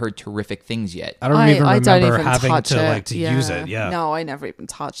haven't heard terrific things yet. I don't even remember having to use it. Yeah. No, I never even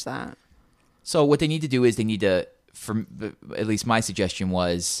touched that. So what they need to do is they need to, at least my suggestion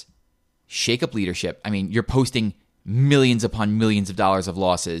was, shake up leadership. I mean, you're posting millions upon millions of dollars of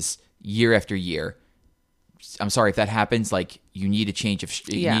losses year after year. I'm sorry if that happens. Like, you need a change of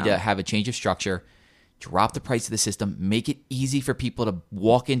you need to have a change of structure. Drop the price of the system. Make it easy for people to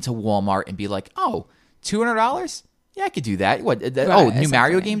walk into Walmart and be like, "Oh, $200? Yeah, I could do that." What? New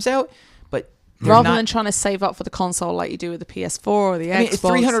Mario game's out. But rather than trying to save up for the console like you do with the PS4 or the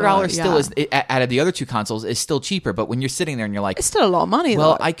Xbox, $300 still is out of the other two consoles is still cheaper. But when you're sitting there and you're like, it's still a lot of money.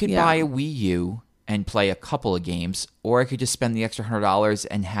 Well, I could buy a Wii U and play a couple of games, or I could just spend the extra $100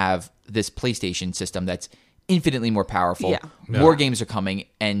 and have this PlayStation system that's infinitely more powerful. More games are coming,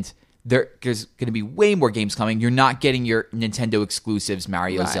 and there's going to be way more games coming. You're not getting your Nintendo exclusives,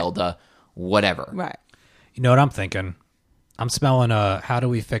 Mario, Zelda, whatever. Right. You know what I'm thinking? I'm smelling a "How do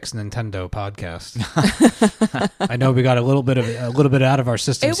we fix Nintendo" podcast. I know we got a little bit out of our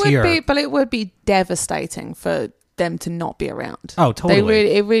systems here. It would be devastating for them to not be around. Oh,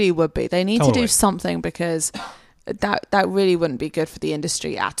 totally. It really would be. They need to do something, because that really wouldn't be good for the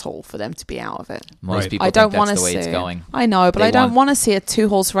industry at all for them to be out of it. Most people think that's the way it's going. I know, but I don't want to see a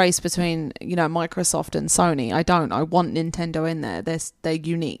 2-horse race between Microsoft and Sony. I don't. I want Nintendo in there. They're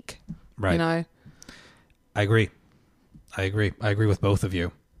unique. Right. You know. I agree with both of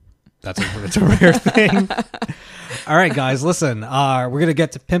you. That's a rare thing. All right, guys, listen. We're gonna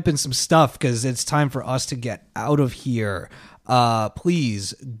get to pimping some stuff because it's time for us to get out of here.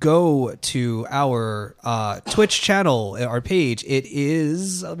 Please go to our Twitch channel, our page. It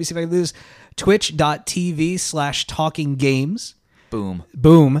is, let me see if I can do this, twitch.tv/talkinggames.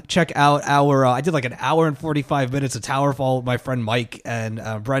 Boom. Check out our, I did like an hour and 45 minutes of Towerfall with my friend Mike and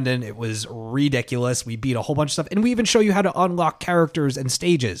Brendan. It was ridiculous. We beat a whole bunch of stuff, and we even show you how to unlock characters and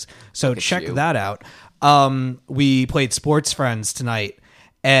stages. So check that out. We played Sports Friends tonight,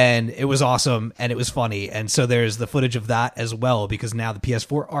 and it was awesome, and it was funny. And so there's the footage of that as well, because now the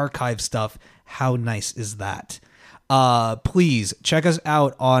PS4 archive stuff, how nice is that? Please check us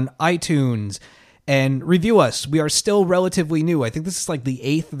out on iTunes and review us. We are still relatively new. I think this is like the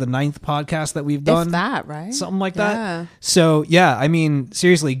 8th or the 9th podcast that we've done. If that, right? Something like that. So, yeah, I mean,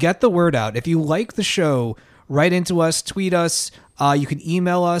 seriously, get the word out. If you like the show, write into us, tweet us. You can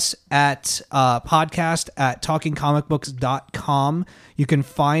email us at podcast@talkingcomicbooks.com. You can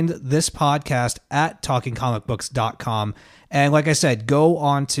find this podcast at talkingcomicbooks.com. And like I said, go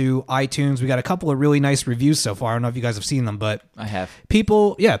on to iTunes. We got a couple of really nice reviews so far. I don't know if you guys have seen them, but I have.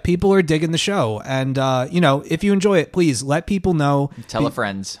 People are digging the show. And, if you enjoy it, please let people know. Tell your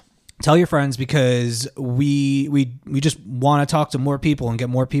friends, because we just want to talk to more people and get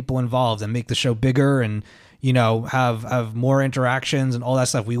more people involved and make the show bigger and, have more interactions and all that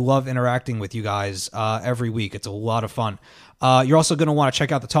stuff. We love interacting with you guys every week. It's a lot of fun. You're also going to want to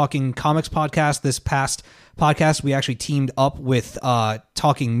check out the Talking Comics podcast. This past podcast, we actually teamed up with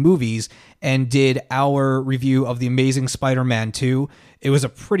Talking Movies and did our review of The Amazing Spider-Man 2. It was a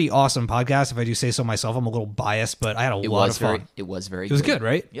pretty awesome podcast, if I do say so myself. I'm a little biased, but I had a lot of fun. It was very good. It was good,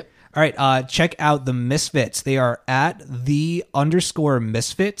 right? Yep. All right, check out the Misfits. They are at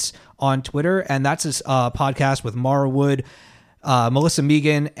 _Misfits on Twitter, and that's a podcast with Mara Wood, Melissa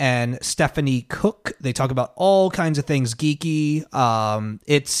Megan, and Stephanie Cook. They talk about all kinds of things geeky.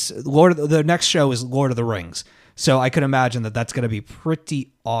 It's the next show is Lord of the Rings, so I could imagine that that's going to be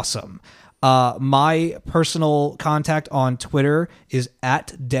pretty awesome. My personal contact on Twitter is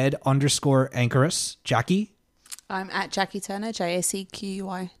at @dead_Anchorus. Jackie? I'm at Jackie Turner,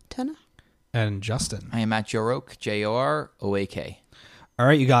 JACQUI Turner. And Justin? I am at Joroak, JOROAK. All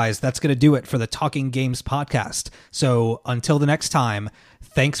right, you guys, that's going to do it for the Talking Games podcast. So until the next time,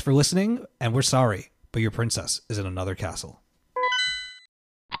 thanks for listening, and we're sorry, but your princess is in another castle.